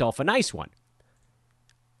have himself a nice one.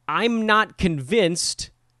 I'm not convinced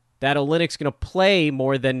that Olynyk's going to play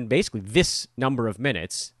more than basically this number of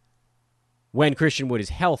minutes when Christian Wood is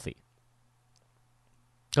healthy.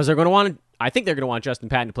 Because I think they're going to want Justin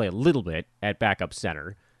Patton to play a little bit at backup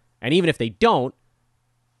center. And even if they don't,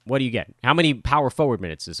 what do you get? How many power forward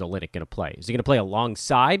minutes is Olynyk going to play? Is he going to play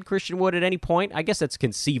alongside Christian Wood at any point? I guess that's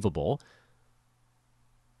conceivable.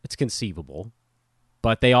 It's conceivable.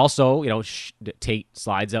 But they also, Tate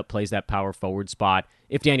slides up, plays that power forward spot.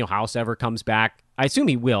 If Daniel House ever comes back, I assume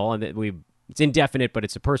he will, and it's indefinite, but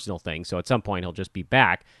it's a personal thing, so at some point he'll just be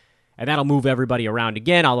back. And that'll move everybody around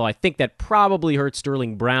again, although I think that probably hurts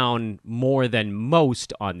Sterling Brown more than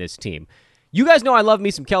most on this team. You guys know I love me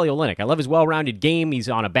some Kelly Olynyk. I love his well-rounded game. He's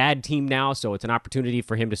on a bad team now, so it's an opportunity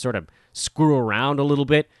for him to sort of screw around a little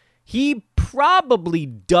bit. He probably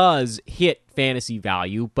does hit fantasy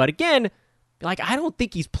value, but again, I don't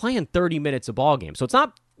think he's playing 30 minutes a ball game. So it's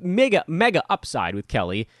not mega upside with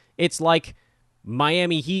Kelly. It's like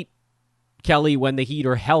Miami Heat Kelly when the Heat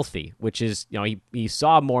are healthy, which is, he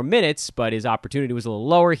saw more minutes, but his opportunity was a little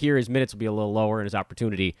lower. Here, his minutes will be a little lower, and his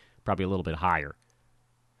opportunity probably a little bit higher.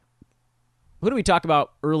 Who do we talk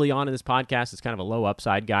about early on in this podcast? It's kind of a low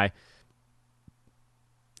upside guy.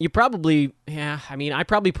 I probably put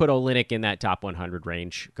Olynyk in that top 100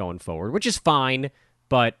 range going forward, which is fine.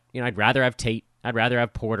 But, I'd rather have Tate. I'd rather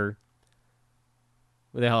have Porter.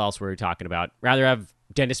 What the hell else were we talking about? Rather have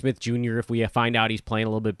Dennis Smith Jr. if we find out he's playing a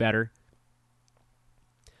little bit better.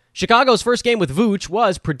 Chicago's first game with Vooch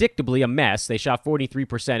was predictably a mess. They shot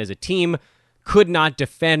 43% as a team, could not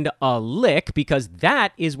defend a lick, because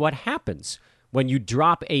that is what happens when you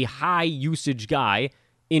drop a high-usage guy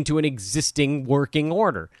into an existing working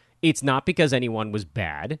order. It's not because anyone was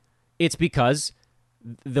bad. It's because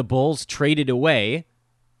the Bulls traded away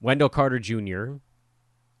Wendell Carter Jr.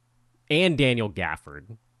 and Daniel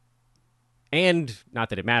Gafford, and, not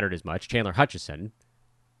that it mattered as much, Chandler Hutchison,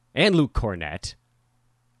 and Luke Cornett.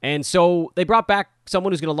 And so they brought back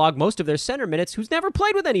someone who's going to log most of their center minutes, who's never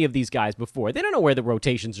played with any of these guys before. They don't know where the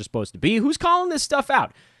rotations are supposed to be. Who's calling this stuff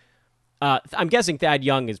out? I'm guessing Thad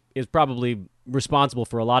Young is probably responsible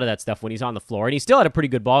for a lot of that stuff when he's on the floor, and he still had a pretty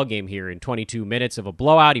good ball game here in 22 minutes of a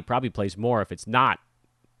blowout. He probably plays more if it's not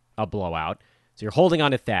a blowout. So you're holding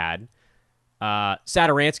on to Thad.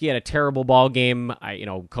 Satoransky had a terrible ball game.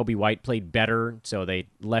 Kobe White played better, so they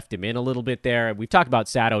left him in a little bit there. We've talked about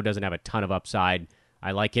Sato doesn't have a ton of upside.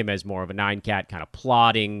 I like him as more of a 9-cat, kind of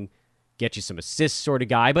plodding, get you some assists sort of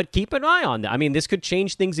guy, but keep an eye on that. I mean, this could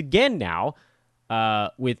change things again now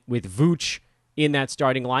with Vooch in that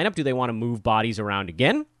starting lineup. Do they want to move bodies around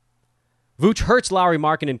again? Vooch hurts Lauri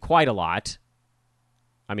Markkanen quite a lot.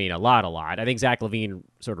 I mean, a lot. I think Zach LaVine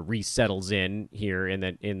sort of resettles in here in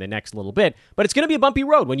the next little bit. But it's going to be a bumpy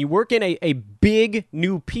road. When you work in a big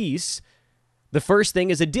new piece, the first thing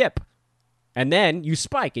is a dip. And then you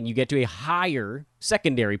spike and you get to a higher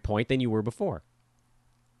secondary point than you were before.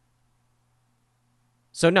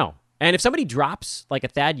 So no. And if somebody drops like a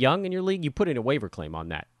Thad Young in your league, you put in a waiver claim on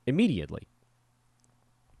that immediately.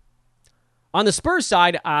 On the Spurs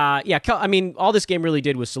side, all this game really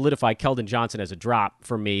did was solidify Keldon Johnson as a drop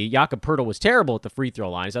for me. Jakob Poeltl was terrible at the free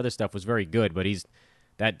throw line. His other stuff was very good, but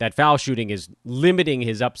that foul shooting is limiting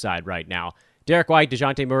his upside right now. Derek White,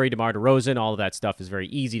 DeJounte Murray, DeMar DeRozan, all of that stuff is very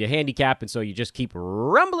easy to handicap, and so you just keep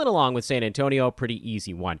rumbling along with San Antonio. Pretty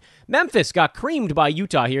easy one. Memphis got creamed by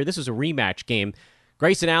Utah here. This was a rematch game.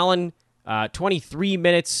 Grayson Allen, 23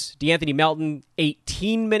 minutes. DeAnthony Melton,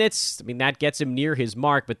 18 minutes. I mean, that gets him near his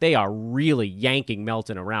mark, but they are really yanking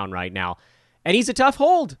Melton around right now. And he's a tough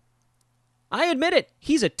hold. I admit it.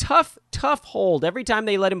 He's a tough hold. Every time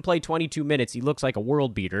they let him play 22 minutes, he looks like a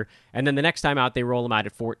world beater. And then the next time out, they roll him out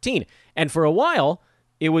at 14. And for a while,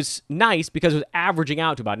 it was nice because it was averaging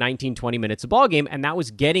out to about 19, 20 minutes a ball game, and that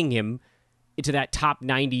was getting him into that top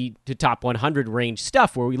 90 to top 100 range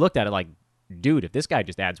stuff where we looked at it like, dude, if this guy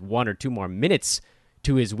just adds 1 or 2 more minutes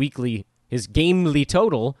to his gamely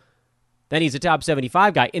total, then he's a top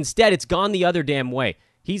 75 guy. Instead, it's gone the other damn way.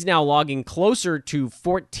 He's now logging closer to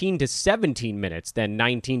 14 to 17 minutes than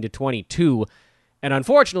 19 to 22. And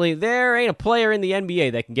unfortunately, there ain't a player in the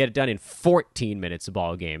NBA that can get it done in 14 minutes a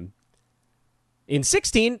ball game. In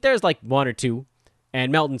 16, there's like 1 or 2,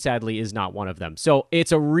 and Melton, sadly, is not one of them. So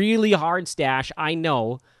it's a really hard stash. I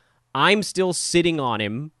know. I'm still sitting on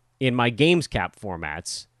him in my games cap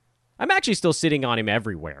formats. I'm actually still sitting on him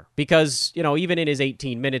everywhere because, even in his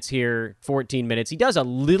 18 minutes here, 14 minutes, he does a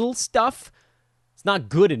little stuff. It's not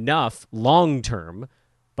good enough long-term,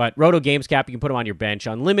 but Roto Games Cap, you can put him on your bench.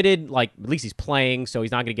 Unlimited, at least he's playing, so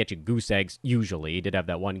he's not going to get you goose eggs usually. He did have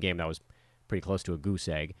that one game that was pretty close to a goose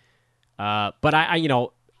egg. But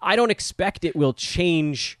I don't expect it will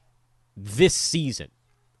change this season.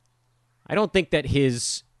 I don't think that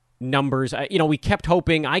his numbers, we kept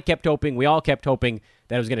hoping, I kept hoping, we all kept hoping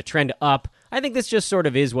that it was going to trend up. I think this just sort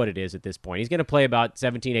of is what it is at this point. He's going to play about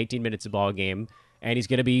 17, 18 minutes a ball game, and he's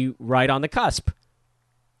going to be right on the cusp.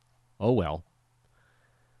 Oh, well.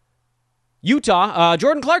 Utah,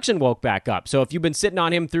 Jordan Clarkson woke back up. So if you've been sitting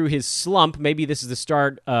on him through his slump, maybe this is the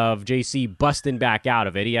start of JC busting back out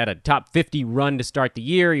of it. He had a top 50 run to start the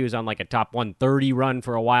year. He was on like a top 130 run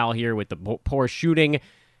for a while here with the poor shooting.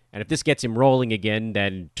 And if this gets him rolling again,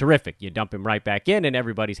 then terrific. You dump him right back in, and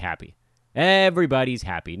everybody's happy. Everybody's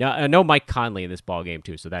happy. No Mike Conley in this ballgame,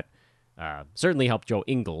 too, so that certainly helped Joe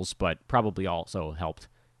Ingles, but probably also helped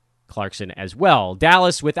Clarkson as well.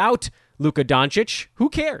 Dallas without Luka Doncic, who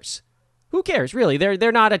cares? Who cares, really?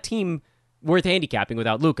 They're not a team worth handicapping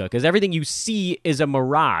without Luka, because everything you see is a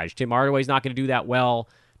mirage. Tim Hardaway's not going to do that well.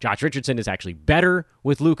 Josh Richardson is actually better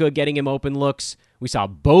with Luka getting him open looks. We saw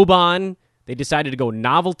Boban. They decided to go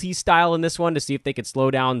novelty style in this one to see if they could slow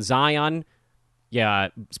down Zion. Yeah,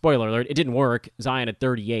 spoiler alert, it didn't work. Zion at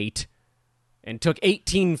 38 and took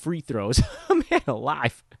 18 free throws. Man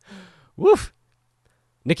alive. Woof.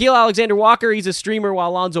 Nickeil Alexander-Walker, he's a streamer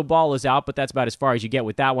while Lonzo Ball is out, but that's about as far as you get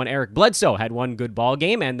with that one. Eric Bledsoe had one good ball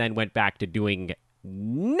game and then went back to doing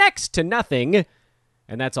next to nothing,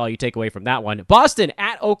 and that's all you take away from that one. Boston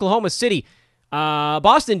at Oklahoma City.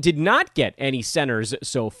 Boston did not get any centers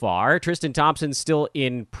so far. Tristan Thompson's still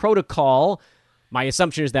in protocol. My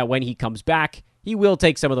assumption is that when he comes back, he will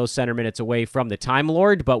take some of those center minutes away from the Time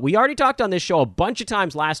Lord, but we already talked on this show a bunch of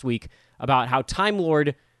times last week about how Time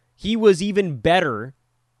Lord, he was even better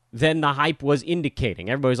than the hype was indicating.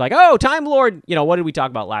 Everybody's like, oh, Time Lord, what did we talk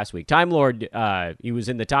about last week? Time Lord, he was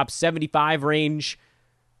in the top 75 range,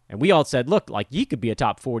 and we all said, look, he could be a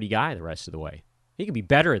top 40 guy the rest of the way. He could be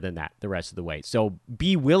better than that the rest of the way. So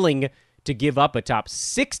be willing to give up a top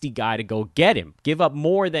 60 guy to go get him. Give up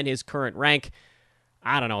more than his current rank.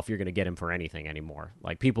 I don't know if you're going to get him for anything anymore.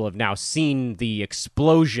 People have now seen the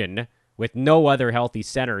explosion with no other healthy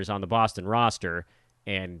centers on the Boston roster,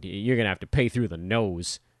 and you're going to have to pay through the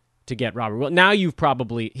nose to get Robert Williams. Now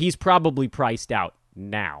he's probably priced out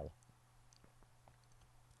now.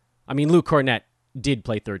 I mean, Luke Cornett did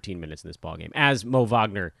play 13 minutes in this ballgame, as Mo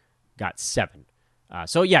Wagner got 7.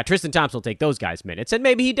 So yeah, Tristan Thompson will take those guys' minutes, and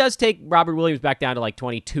maybe he does take Robert Williams back down to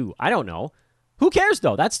 22. I don't know. Who cares,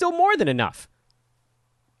 though? That's still more than enough.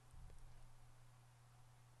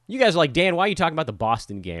 You guys are like, Dan, why are you talking about the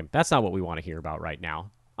Boston game? That's not what we want to hear about right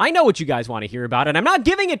now. I know what you guys want to hear about, and I'm not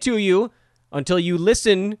giving it to you until you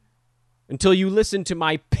listen to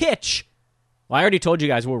my pitch. Well, I already told you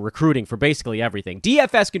guys we're recruiting for basically everything.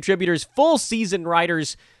 DFS contributors, full season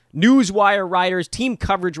writers, Newswire writers, team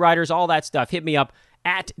coverage writers, all that stuff. Hit me up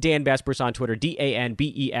at Dan Besbris on Twitter,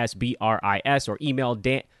 DanBesbris, or email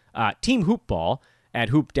teamhoopball at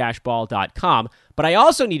hoop-ball.com. But I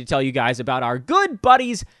also need to tell you guys about our good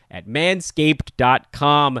buddies at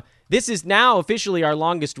manscaped.com. This is now officially our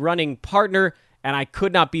longest running partner, and I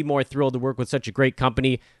could not be more thrilled to work with such a great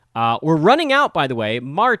company. We're running out, by the way.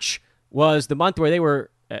 March was the month where they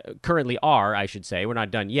were, currently are, I should say. We're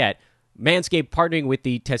not done yet. Manscaped partnering with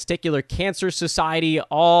the Testicular Cancer Society,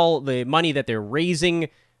 all the money that they're raising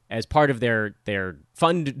as part of their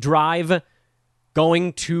fund drive,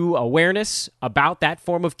 going to awareness about that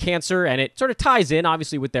form of cancer, and it sort of ties in,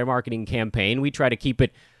 obviously, with their marketing campaign. We try to keep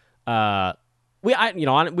it. We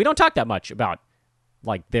don't talk that much about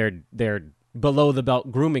like their below the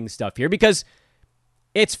belt grooming stuff here because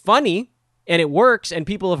it's funny and it works and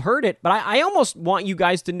people have heard it. But I almost want you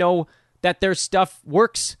guys to know that their stuff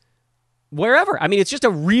works wherever. I mean, it's just a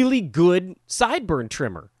really good sideburn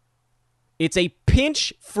trimmer. It's a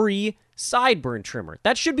pinch-free sideburn trimmer.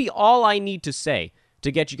 That should be all I need to say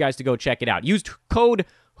to get you guys to go check it out. Use code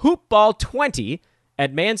HoopBall20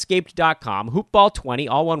 at manscaped.com. HoopBall20,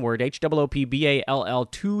 all one word,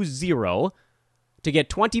 HOOPBALL20, to get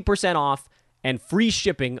 20% off and free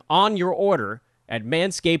shipping on your order at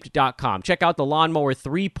manscaped.com. Check out the Lawnmower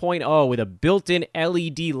 3.0 with a built-in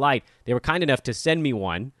LED light. They were kind enough to send me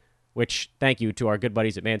one, which thank you to our good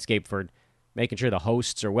buddies at Manscaped for making sure the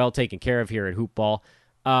hosts are well taken care of here at Hoopball.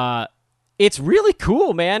 It's really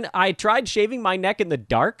cool, man. I tried shaving my neck in the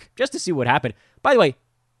dark just to see what happened. By the way,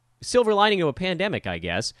 silver lining to a pandemic, I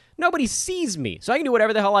guess. Nobody sees me, so I can do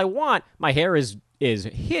whatever the hell I want. My hair is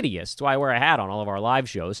hideous. That's why I wear a hat on all of our live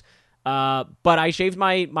shows. But I shaved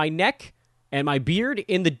my neck and my beard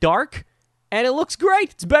in the dark, and it looks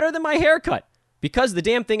great. It's better than my haircut. Because the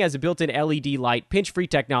damn thing has a built-in LED light, pinch-free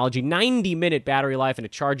technology, 90-minute battery life, and a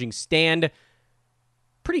charging stand.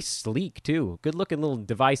 Pretty sleek, too. Good-looking little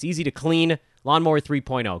device, easy to clean. Lawnmower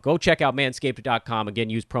 3.0. Go check out manscaped.com. Again,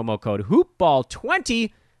 use promo code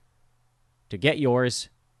HoopBall20 to get yours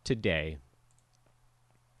today.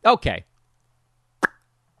 Okay.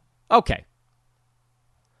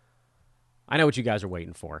 I know what you guys are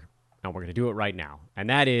waiting for, and we're going to do it right now. And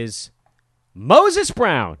that is Moses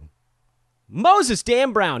Brown. Moses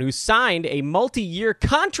Dan Brown, who signed a multi-year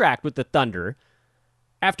contract with the Thunder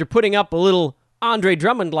after putting up a little Andre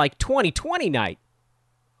Drummond-like 2020 night.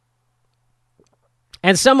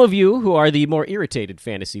 And some of you who are the more irritated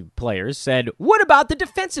fantasy players said, what about the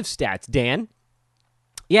defensive stats, Dan?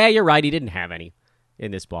 Yeah, you're right. He didn't have any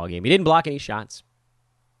in this ballgame. He didn't block any shots,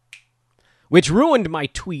 which ruined my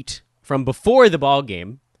tweet from before the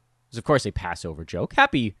ballgame. It was, of course, a Passover joke.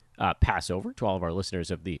 Happy Passover to all of our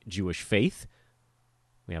listeners of the Jewish faith.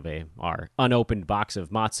 We have our unopened box of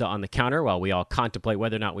matzah on the counter while we all contemplate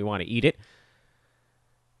whether or not we want to eat it.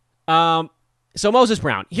 So Moses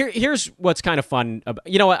Brown, here's what's kind of fun.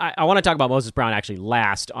 You know what? I want to talk about Moses Brown actually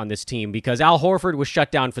last on this team because Al Horford was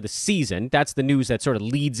shut down for the season. That's the news that sort of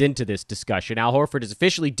leads into this discussion. Al Horford is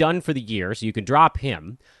officially done for the year, so you can drop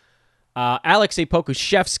him. Aleksej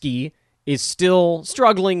Pokusevski is still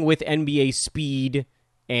struggling with NBA speed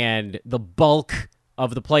and the bulk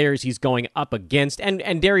of the players he's going up against.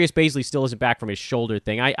 And Darius Bazley still isn't back from his shoulder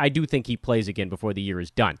thing. I do think he plays again before the year is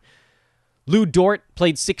done. Lou Dort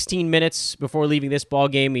played 16 minutes before leaving this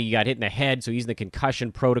ballgame. He got hit in the head, so he's in the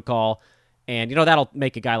concussion protocol. And, that'll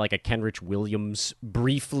make a guy like a Kenrich Williams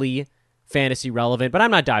briefly fantasy relevant, but I'm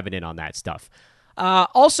not diving in on that stuff.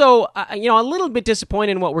 Also, a little bit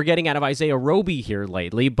disappointed in what we're getting out of Isaiah Roby here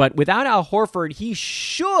lately, but without Al Horford, he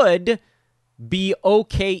should be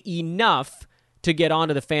okay enough to get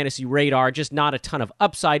onto the fantasy radar, just not a ton of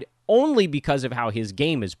upside, only because of how his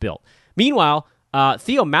game is built. Meanwhile,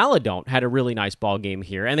 Theo Maledon had a really nice ball game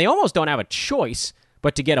here, and they almost don't have a choice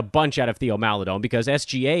but to get a bunch out of Theo Maledon because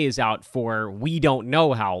SGA is out for we don't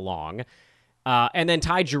know how long. And then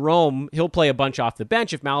Ty Jerome, he'll play a bunch off the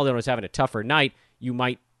bench. If Maledon was having a tougher night, you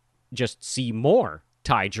might just see more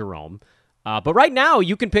Ty Jerome. But right now,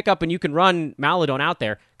 you can pick up and you can run Maledon out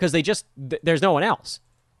there because there's no one else.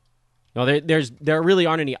 No, there really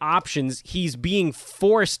aren't any options. He's being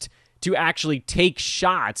forced to actually take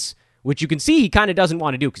shots, which you can see he kind of doesn't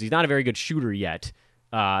want to do because he's not a very good shooter yet.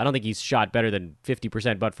 I don't think he's shot better than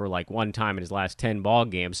 50%, but for like one time in his last 10 ball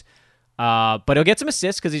games. But he'll get some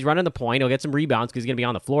assists because he's running the point. He'll get some rebounds because he's going to be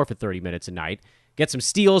on the floor for 30 minutes a night. Get some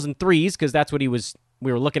steals and threes because that's what we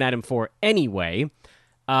were looking at him for anyway.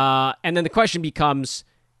 And then the question becomes,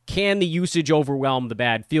 can the usage overwhelm the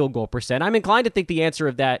bad field goal percent? I'm inclined to think the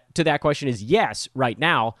answer to that question is yes right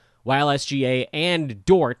now, while SGA and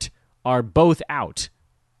Dort are both out.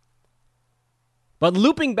 But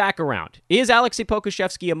looping back around, is Aleksej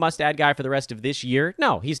Pokusevski a must-add guy for the rest of this year?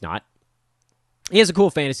 No, he's not. He has a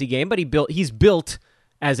cool fantasy game, but he's built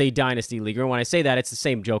as a dynasty leaguer. And when I say that, it's the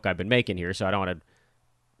same joke I've been making here, so I don't want to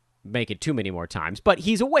make it too many more times. But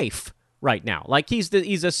he's a waif right now. Like, he's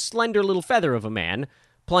a slender little feather of a man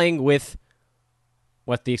playing with,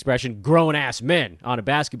 what the expression, grown-ass men on a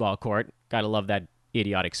basketball court. Gotta love that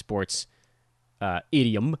idiotic sports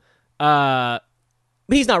idiom. But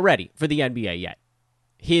he's not ready for the NBA yet.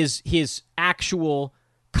 His actual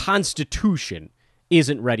constitution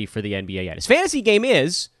isn't ready for the NBA yet. His fantasy game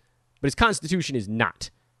is, but his constitution is not.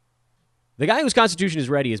 The guy whose constitution is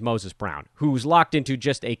ready is Moses Brown, who's locked into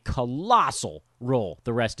just a colossal role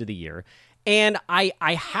the rest of the year. And I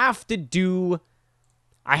have to do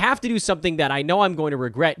something that I know I'm going to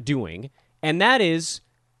regret doing, and that is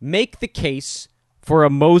make the case for a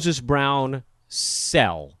Moses Brown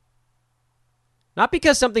sell. Not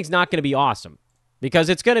because something's not going to be awesome, because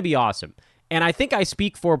it's going to be awesome. And I think I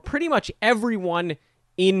speak for pretty much everyone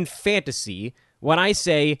in fantasy when I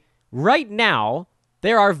say, right now,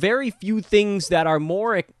 there are very few things that are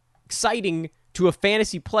more exciting to a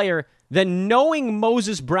fantasy player than knowing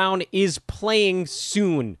Moses Brown is playing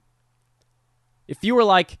soon. If you were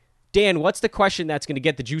like, Dan, what's the question that's going to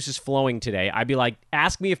get the juices flowing today? I'd be like,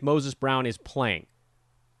 ask me if Moses Brown is playing.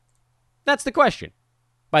 That's the question.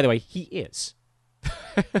 By the way, he is.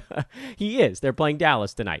 He is. They're playing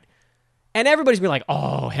Dallas tonight. And everybody's been like,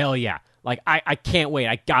 oh, hell yeah. Like, I can't wait.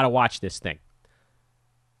 I got to watch this thing.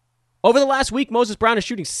 Over the last week, Moses Brown is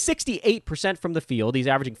shooting 68% from the field. He's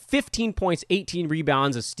averaging 15 points, 18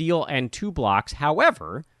 rebounds, a steal, and 2 blocks.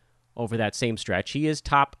 However, over that same stretch, he is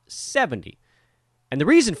top 70. And the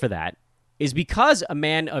reason for that is because a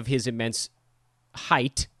man of his immense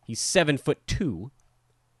height, he's 7'2",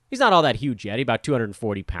 he's not all that huge yet, he's about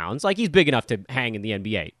 240 pounds. Like, he's big enough to hang in the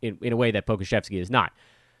NBA in a way that Pokusevski is not.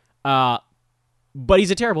 But he's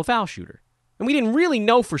a terrible foul shooter. And we didn't really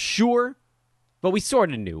know for sure, but we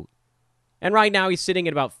sort of knew. And right now he's sitting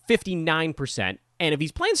at about 59%. And if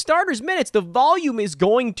he's playing starters minutes, the volume is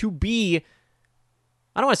going to be,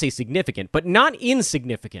 I don't want to say significant, but not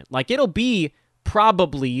insignificant. Like, it'll be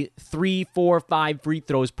probably 3, 4, 5 free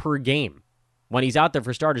throws per game when he's out there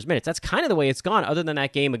for starters minutes. That's kind of the way it's gone, other than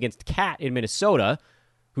that game against Cat in Minnesota,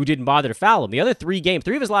 who didn't bother to foul him. The other 3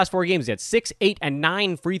 of his last 4 games, he had 6, 8, and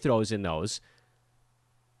 9 free throws in those.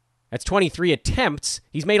 That's 23 attempts.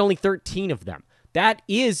 He's made only 13 of them. That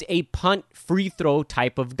is a punt free throw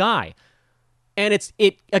type of guy. And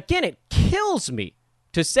it kills me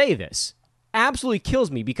to say this. Absolutely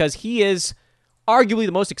kills me, because he is arguably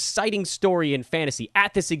the most exciting story in fantasy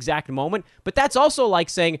at this exact moment. But that's also like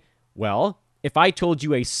saying, well, if I told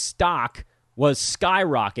you a stock was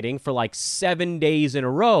skyrocketing for like 7 days in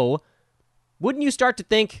a row, wouldn't you start to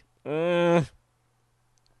think, I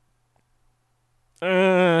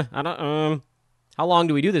don't, how long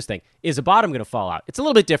do we do this thing? Is a bottom going to fall out? It's a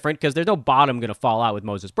little bit different because there's no bottom going to fall out with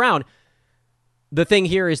Moses Brown. The thing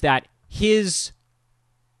here is that his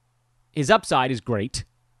upside is great,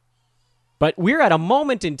 but we're at a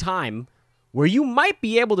moment in time where you might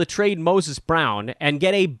be able to trade Moses Brown and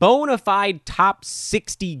get a bona fide top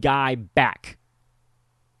 60 guy back.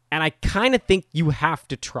 And I kind of think you have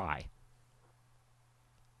to try.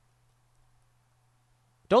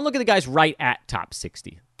 Don't look at the guys right at top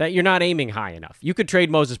 60. That you're not aiming high enough. You could trade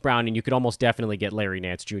Moses Brown and you could almost definitely get Larry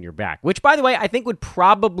Nance Jr. back, which, by the way, I think would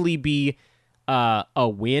probably be a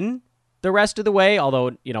win the rest of the way.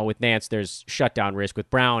 Although, with Nance, there's shutdown risk. With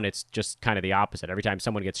Brown, it's just kind of the opposite. Every time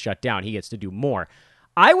someone gets shut down, he gets to do more.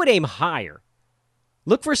 I would aim higher.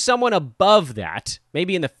 Look for someone above that,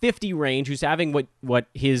 maybe in the 50 range, who's having what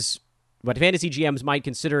fantasy GMs might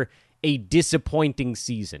consider a disappointing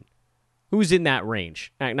season. Who's in that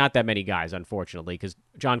range? Not that many guys, unfortunately, because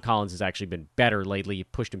John Collins has actually been better lately. He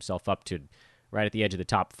pushed himself up to right at the edge of the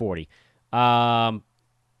top 40. Boy,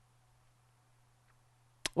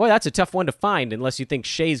 that's a tough one to find unless you think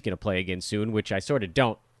Shea's going to play again soon, which I sort of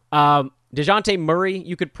don't. DeJounte Murray,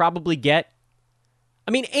 you could probably get.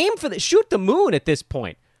 I mean, aim for shoot the moon at this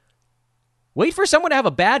point. Wait for someone to have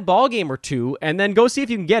a bad ball game or two, and then go see if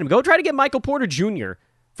you can get him. Go try to get Michael Porter Jr.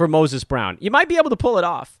 for Moses Brown. You might be able to pull it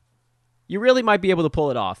off. You really might be able to pull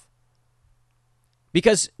it off.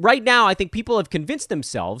 Because right now, I think people have convinced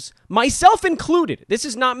themselves, myself included, this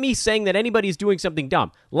is not me saying that anybody's doing something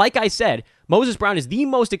dumb. Like I said, Moses Brown is the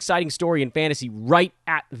most exciting story in fantasy right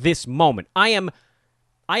at this moment. I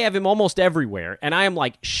have him almost everywhere, and I am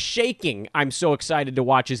like shaking. I'm so excited to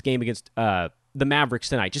watch his game against the Mavericks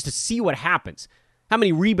tonight, just to see what happens. How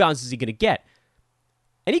many rebounds is he going to get?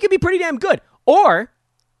 And he could be pretty damn good. Or,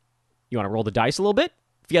 you want to roll the dice a little bit?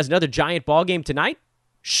 If he has another giant ball game tonight,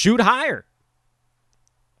 shoot higher.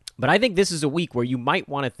 But I think this is a week where you might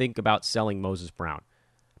want to think about selling Moses Brown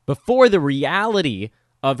before the reality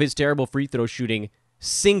of his terrible free throw shooting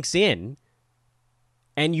sinks in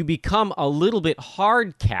and you become a little bit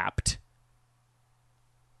hard capped.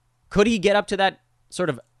 Could he get up to that sort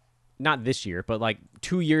of, not this year, but like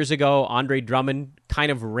 2 years ago, Andre Drummond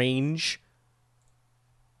kind of range?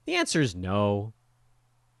 The answer is no.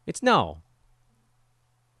 It's no.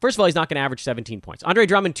 First of all, he's not going to average 17 points. Andre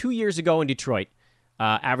Drummond 2 years ago in Detroit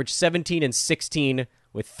averaged 17 and 16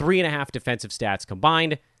 with 3.5 defensive stats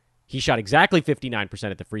combined. He shot exactly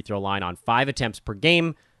 59% at the free throw line on 5 attempts per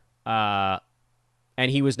game, and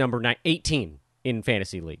he was number 18 in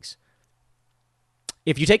fantasy leagues.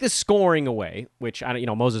 If you take the scoring away, which,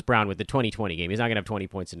 Moses Brown with the 2020 game, he's not going to have 20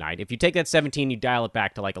 points a night. If you take that 17, you dial it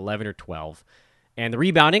back to like 11 or 12. And the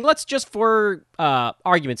rebounding, let's just for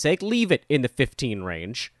argument's sake, leave it in the 15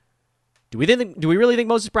 range. Do we really think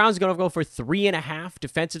Moses Brown's going to go for 3.5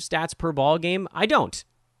 defensive stats per ball game? I don't.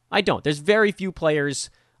 There's very few players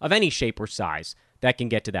of any shape or size that can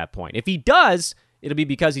get to that point. If he does, it'll be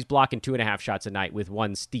because he's blocking 2.5 shots a night with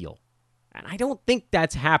 1 steal. And I don't think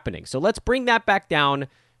that's happening. So let's bring that back down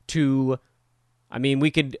to,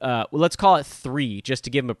 let's call it 3 just to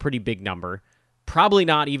give him a pretty big number. Probably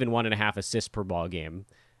not even 1.5 assists per ball game.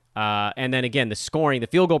 And then again, the scoring, the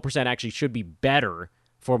field goal percent actually should be better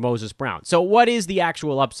for Moses Brown. So what is the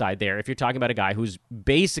actual upside there if you're talking about a guy who's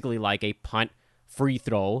basically like a punt free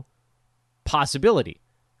throw possibility?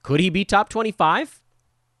 Could he be top 25?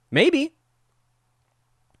 Maybe.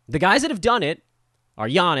 The guys that have done it are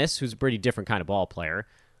Giannis, who's a pretty different kind of ball player.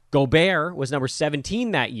 Gobert was number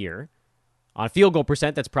 17 that year. On field goal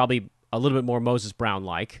percent, that's probably a little bit more Moses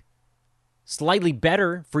Brown-like. Slightly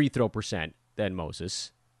better free throw percent than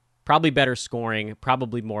Moses. Probably better scoring,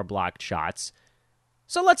 probably more blocked shots.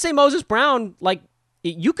 So let's say Moses Brown,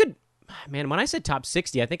 you could... Man, when I said top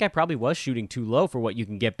 60, I think I probably was shooting too low for what you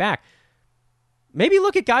can get back. Maybe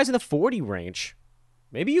look at guys in the 40 range.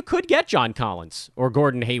 Maybe you could get John Collins or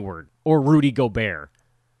Gordon Hayward or Rudy Gobert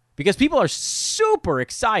because people are super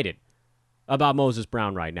excited about Moses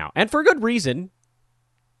Brown right now, and for good reason.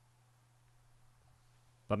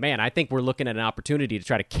 But man, I think we're looking at an opportunity to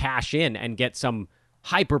try to cash in and get some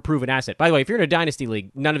hyper-proven asset. By the way, if you're in a dynasty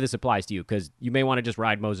league, none of this applies to you because you may want to just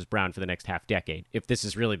ride Moses Brown for the next half decade if this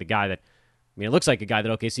is really the guy that, it looks like a guy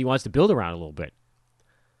that OKC wants to build around a little bit.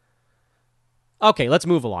 Okay, let's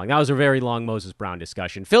move along. That was a very long Moses Brown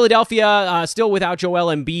discussion. Philadelphia, still without Joel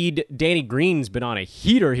Embiid. Danny Green's been on a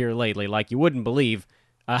heater here lately, like you wouldn't believe.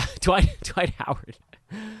 Dwight Howard.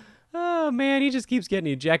 Oh, man, he just keeps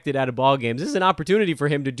getting ejected out of ball games. This is an opportunity for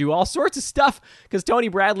him to do all sorts of stuff because Tony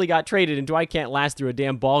Bradley got traded and Dwight can't last through a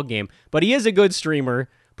damn ball game. But he is a good streamer,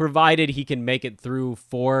 provided he can make it through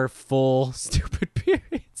 4 full stupid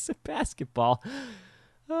periods of basketball.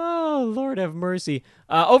 Oh, Lord have mercy.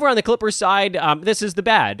 Over on the Clippers side, this is the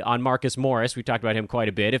bad on Marcus Morris. We talked about him quite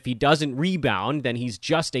a bit. If he doesn't rebound, then he's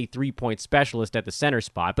just a 3-point specialist at the center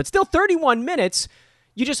spot. But still 31 minutes.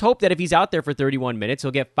 You just hope that if he's out there for 31 minutes,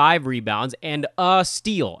 he'll get 5 rebounds and a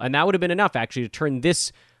steal. And that would have been enough, actually, to turn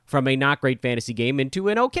this from a not great fantasy game into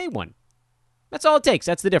an okay one. That's all it takes.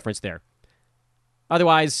 That's the difference there.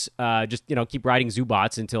 Otherwise, just keep riding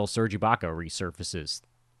Zubats until Serge Ibaka resurfaces.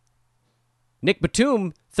 Nick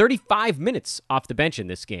Batum, 35 minutes off the bench in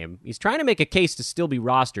this game. He's trying to make a case to still be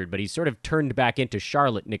rostered, but he's sort of turned back into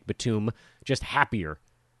Charlotte Nick Batum, just happier.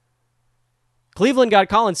 Cleveland got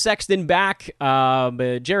Colin Sexton back,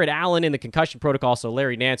 Jared Allen in the concussion protocol, so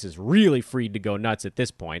Larry Nance is really freed to go nuts at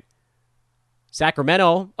this point.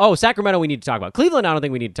 Sacramento we need to talk about. Cleveland, I don't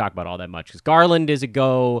think we need to talk about all that much, because Garland is a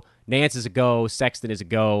go, Nance is a go, Sexton is a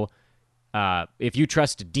go. If you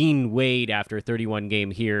trust Dean Wade after a 31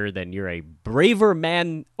 game here, then you're a braver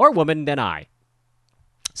man or woman than I.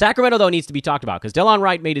 Sacramento, though, needs to be talked about because Delon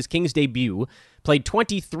Wright made his Kings debut, played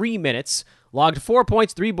 23 minutes, logged 4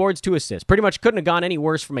 points, 3 boards, 2 assists. Pretty much couldn't have gone any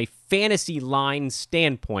worse from a fantasy line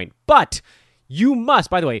standpoint. But you must,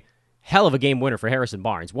 by the way, hell of a game winner for Harrison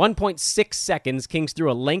Barnes. 1.6 seconds, Kings threw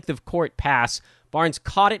a length of court pass. Barnes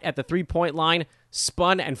caught it at the 3-point line,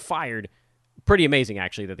 spun, and fired. Pretty amazing,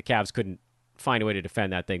 actually, that the Cavs couldn't find a way to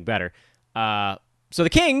defend that thing better. So the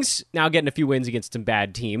Kings now getting a few wins against some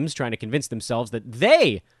bad teams, trying to convince themselves that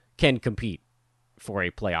they can compete for a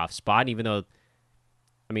playoff spot, even though,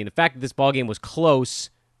 the fact that this ballgame was close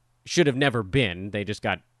should have never been. They just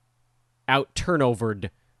got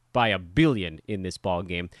out-turnovered by a billion in this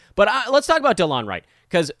ballgame. But let's talk about Delon Wright,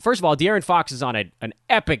 because, first of all, De'Aaron Fox is on an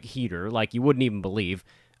epic heater, like you wouldn't even believe.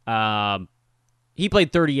 He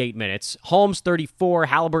played 38 minutes. Holmes, 34.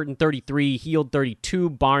 Halliburton, 33. Hield, 32.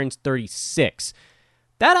 Barnes, 36.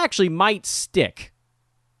 That actually might stick.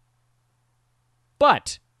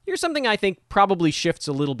 But here's something I think probably shifts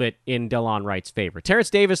a little bit in Delon Wright's favor. Terrence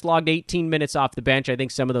Davis logged 18 minutes off the bench. I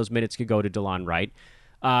think some of those minutes could go to Delon Wright.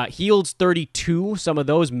 Hield's 32. Some of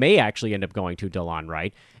those may actually end up going to Delon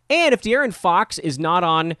Wright. And if De'Aaron Fox is not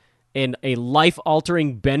on a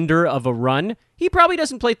life-altering bender of a run, he probably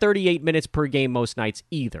doesn't play 38 minutes per game most nights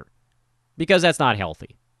either, because that's not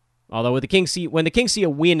healthy. Although when the Kings see a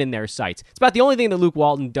win in their sights, it's about the only thing that Luke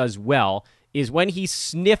Walton does well is when he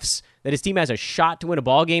sniffs that his team has a shot to win a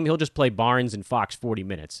ball game, he'll just play Barnes and Fox 40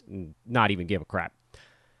 minutes and not even give a crap.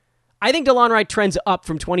 I think DeLon Wright trends up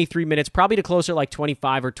from 23 minutes, probably to closer like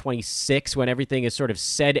 25 or 26 when everything is sort of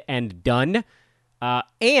said and done.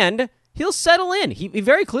 And he'll settle in. He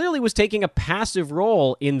very clearly was taking a passive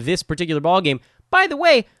role in this particular ballgame. By the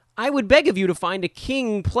way, I would beg of you to find a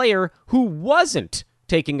King player who wasn't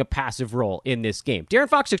taking a passive role in this game. De'Aaron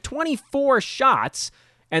Fox took 24 shots,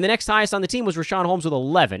 and the next highest on the team was Richaun Holmes with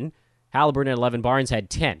 11. Halliburton had 11. Barnes had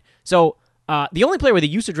 10. So the only player with a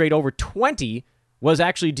usage rate over 20 was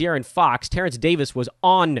actually De'Aaron Fox. Terrence Davis was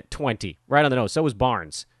on 20, right on the nose. So was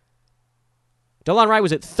Barnes. DeLon Wright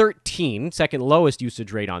was at 13, second lowest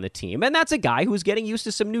usage rate on the team, and that's a guy who's getting used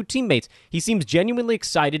to some new teammates. He seems genuinely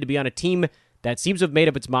excited to be on a team that seems to have made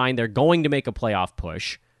up its mind they're going to make a playoff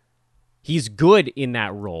push. He's good in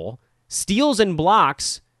that role. Steals and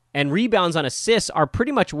blocks and rebounds on assists are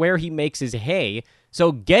pretty much where he makes his hay,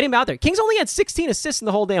 so get him out there. Kings only had 16 assists in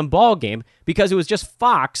the whole damn ball game because it was just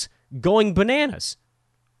Fox going bananas.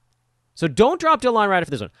 So don't drop DeLon Wright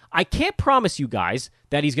for this one. I can't promise you guys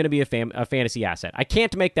that he's going to be a fantasy asset. I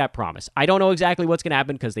can't make that promise. I don't know exactly what's going to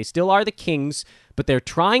happen because they still are the Kings, but they're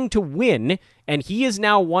trying to win, and he is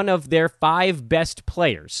now one of their 5 best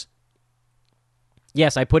players.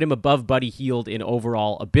 Yes, I put him above Buddy Hield in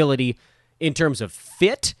overall ability. In terms of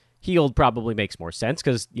fit, Hield probably makes more sense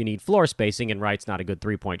because you need floor spacing, and Wright's not a good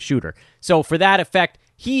three-point shooter. So for that effect,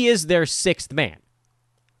 he is their 6th man.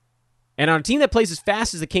 And on a team that plays as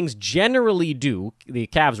fast as the Kings generally do, the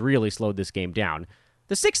Cavs really slowed this game down,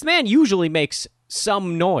 the 6th man usually makes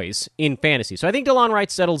some noise in fantasy. So I think DeLon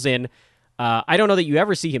Wright settles in. I don't know that you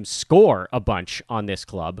ever see him score a bunch on this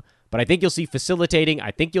club, but I think you'll see facilitating.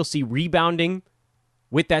 I think you'll see rebounding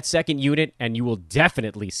with that second unit, and you will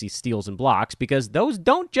definitely see steals and blocks because those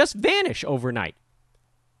don't just vanish overnight.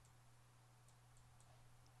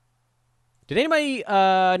 Did anybody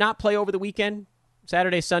not play over the weekend?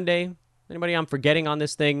 Saturday, Sunday? Anybody I'm forgetting on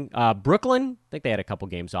this thing? Brooklyn? I think they had a couple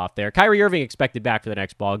games off there. Kyrie Irving expected back for the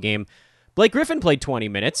next ball game. Blake Griffin played 20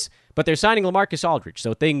 minutes, but they're signing LaMarcus Aldridge,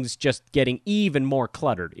 so things just getting even more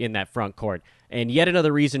cluttered in that front court. And yet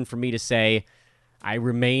another reason for me to say I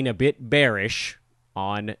remain a bit bearish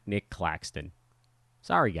on Nick Claxton.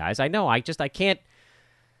 Sorry, guys. I know. I can't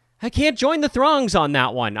join the throngs on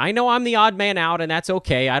that one. I know I'm the odd man out, and that's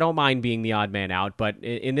okay. I don't mind being the odd man out, but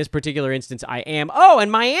in this particular instance, I am. Oh, and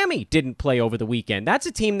Miami didn't play over the weekend. That's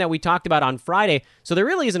a team that we talked about on Friday, so there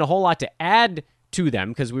really isn't a whole lot to add to them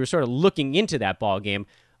because we were sort of looking into that ball game.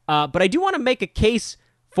 But I do want to make a case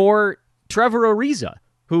for Trevor Ariza,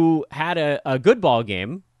 who had a good ball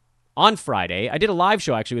game on Friday. I did a live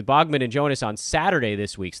show, actually, with Bogman and Jonas on Saturday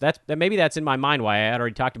this week, so maybe that's in my mind why I had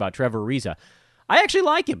already talked about Trevor Ariza. I actually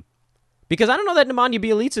like him. Because I don't know that Nemanja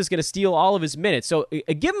Bjelica is going to steal all of his minutes. So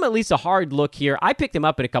give him at least a hard look here. I picked him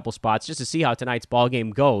up in a couple spots just to see how tonight's ball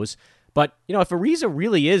game goes. But, if Ariza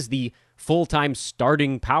really is the full-time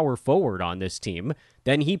starting power forward on this team,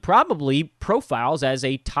 then he probably profiles as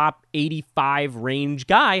a top 85 range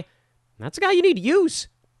guy. That's a guy you need to use.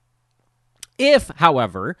 If,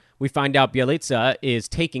 however, we find out Bjelica is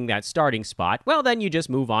taking that starting spot, well, then you just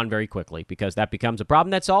move on very quickly because that becomes a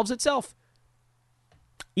problem that solves itself.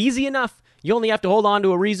 Easy enough. You only have to hold on to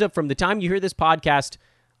Ariza from the time you hear this podcast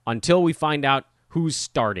until we find out who's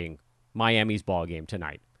starting Miami's ball game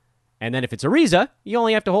tonight. And then if it's Ariza, you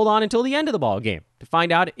only have to hold on until the end of the ball game to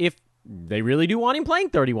find out if they really do want him playing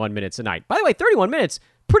 31 minutes a night. By the way, 31 minutes,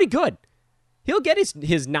 pretty good. He'll get his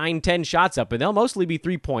 9-10 shots up, and they'll mostly be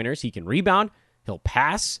three-pointers. He can rebound. He'll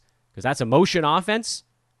pass, because that's a motion offense.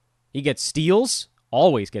 He gets steals.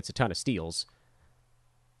 Always gets a ton of steals.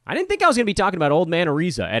 I didn't think I was going to be talking about old man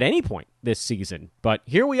Ariza at any point this season, but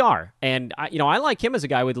here we are. And, I like him as a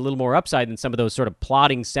guy with a little more upside than some of those sort of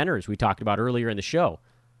plodding centers we talked about earlier in the show.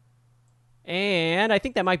 And I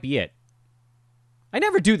think that might be it. I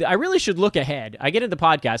never do that. I really should look ahead. I get into the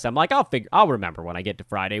podcast. I'm like, I'll remember when I get to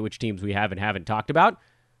Friday which teams we have and haven't talked about.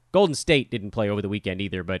 Golden State didn't play over the weekend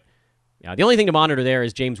either, but the only thing to monitor there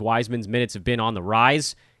is James Wiseman's minutes have been on the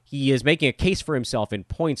rise. He is making a case for himself in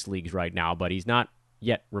points leagues right now, but he's not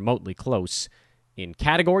yet remotely close in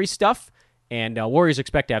category stuff. And Warriors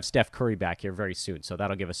expect to have Steph Curry back here very soon, so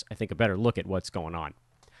that'll give us, I think, a better look at what's going on.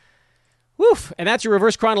 Woof! And that's your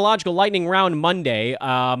reverse chronological lightning round Monday.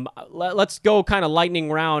 Let's go kind of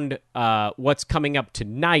lightning round what's coming up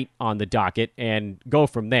tonight on the docket and go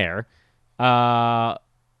from there.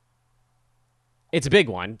 It's a big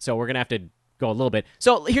one, so we're going to have to go a little bit.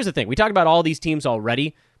 So here's the thing. We talked about all these teams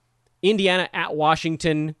already. Indiana at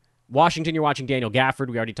Washington. Washington, you're watching Daniel Gafford.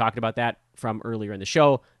 We already talked about that from earlier in the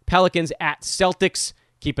show. Pelicans at Celtics.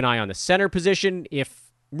 Keep an eye on the center position,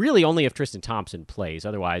 only if Tristan Thompson plays.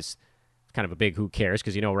 Otherwise, kind of a big who cares,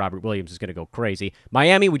 because Robert Williams is going to go crazy.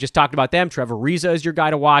 Miami, we just talked about them. Trevor Ariza is your guy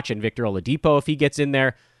to watch, and Victor Oladipo if he gets in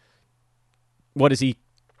there. What's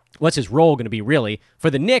his role going to be, really? For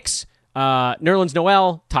the Knicks, Nerlens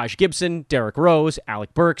Noel, Taj Gibson, Derrick Rose,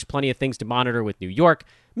 Alec Burks, plenty of things to monitor with New York.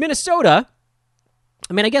 Minnesota,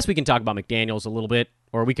 I guess we can talk about McDaniels a little bit,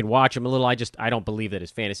 or we can watch him a little. I don't believe that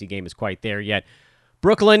his fantasy game is quite there yet.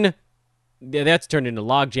 Brooklyn, that's turned into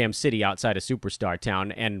Logjam City outside of Superstar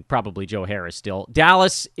Town, and probably Joe Harris still.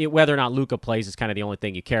 Dallas, whether or not Luka plays is kind of the only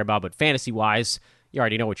thing you care about, but fantasy-wise, you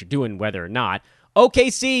already know what you're doing, whether or not.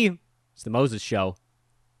 OKC, it's the Moses Show.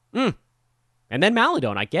 And then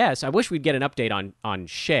Maladone, I guess. I wish we'd get an update on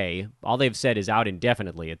Shea. All they've said is out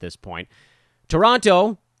indefinitely at this point.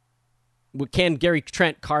 Toronto, can Gary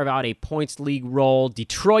Trent carve out a points league role?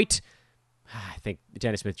 Detroit, I think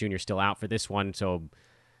Dennis Smith Jr. is still out for this one, so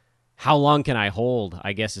how long can I hold,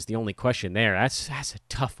 I guess, is the only question there. That's a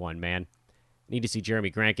tough one, man. Need to see Jeremy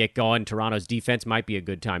Grant get going. Toronto's defense might be a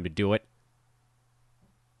good time to do it.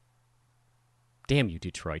 Damn you,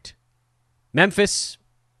 Detroit. Memphis,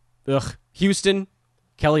 Houston,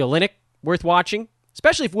 Kelly Olynyk, worth watching,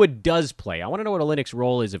 especially if Wood does play. I want to know what Olynyk's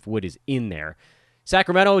role is if Wood is in there.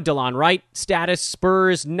 Sacramento, DeLon Wright, status.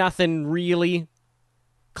 Spurs, nothing really.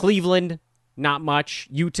 Cleveland, not much.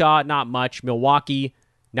 Utah, not much. Milwaukee,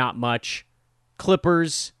 not much.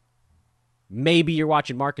 Clippers, maybe you're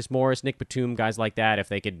watching Marcus Morris, Nick Batum, guys like that. If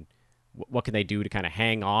they could, what can they do to kind of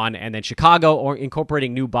hang on? And then Chicago, or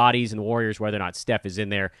incorporating new bodies and Warriors, whether or not Steph is in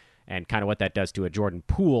there, and kind of what that does to a Jordan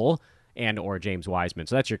Poole and or James Wiseman.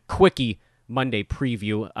 So that's your quickie Monday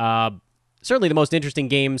preview. Certainly the most interesting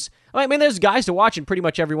games. There's guys to watch in pretty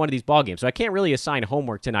much every one of these ball games, so I can't really assign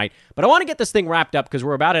homework tonight. But I want to get this thing wrapped up because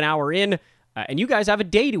we're about an hour in, and you guys have a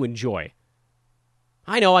day to enjoy.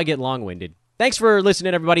 I know I get long-winded. Thanks for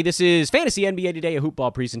listening, everybody. This is Fantasy NBA Today, a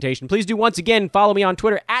hoopball presentation. Please do once again follow me on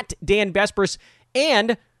Twitter at Dan Bespers,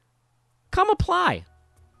 and come apply.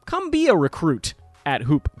 Come be a recruit at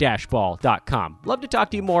hoop-ball.com. Love to talk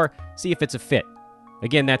to you more, see if it's a fit.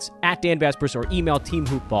 Again, that's at Dan Bespers, or email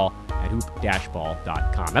teamhoopball at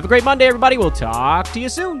hoop-ball.com. Have a great Monday, everybody. We'll talk to you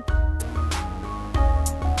soon.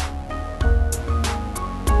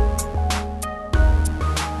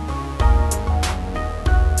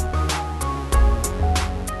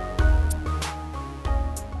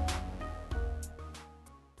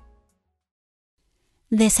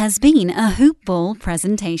 This has been a Hoop Ball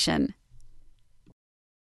presentation.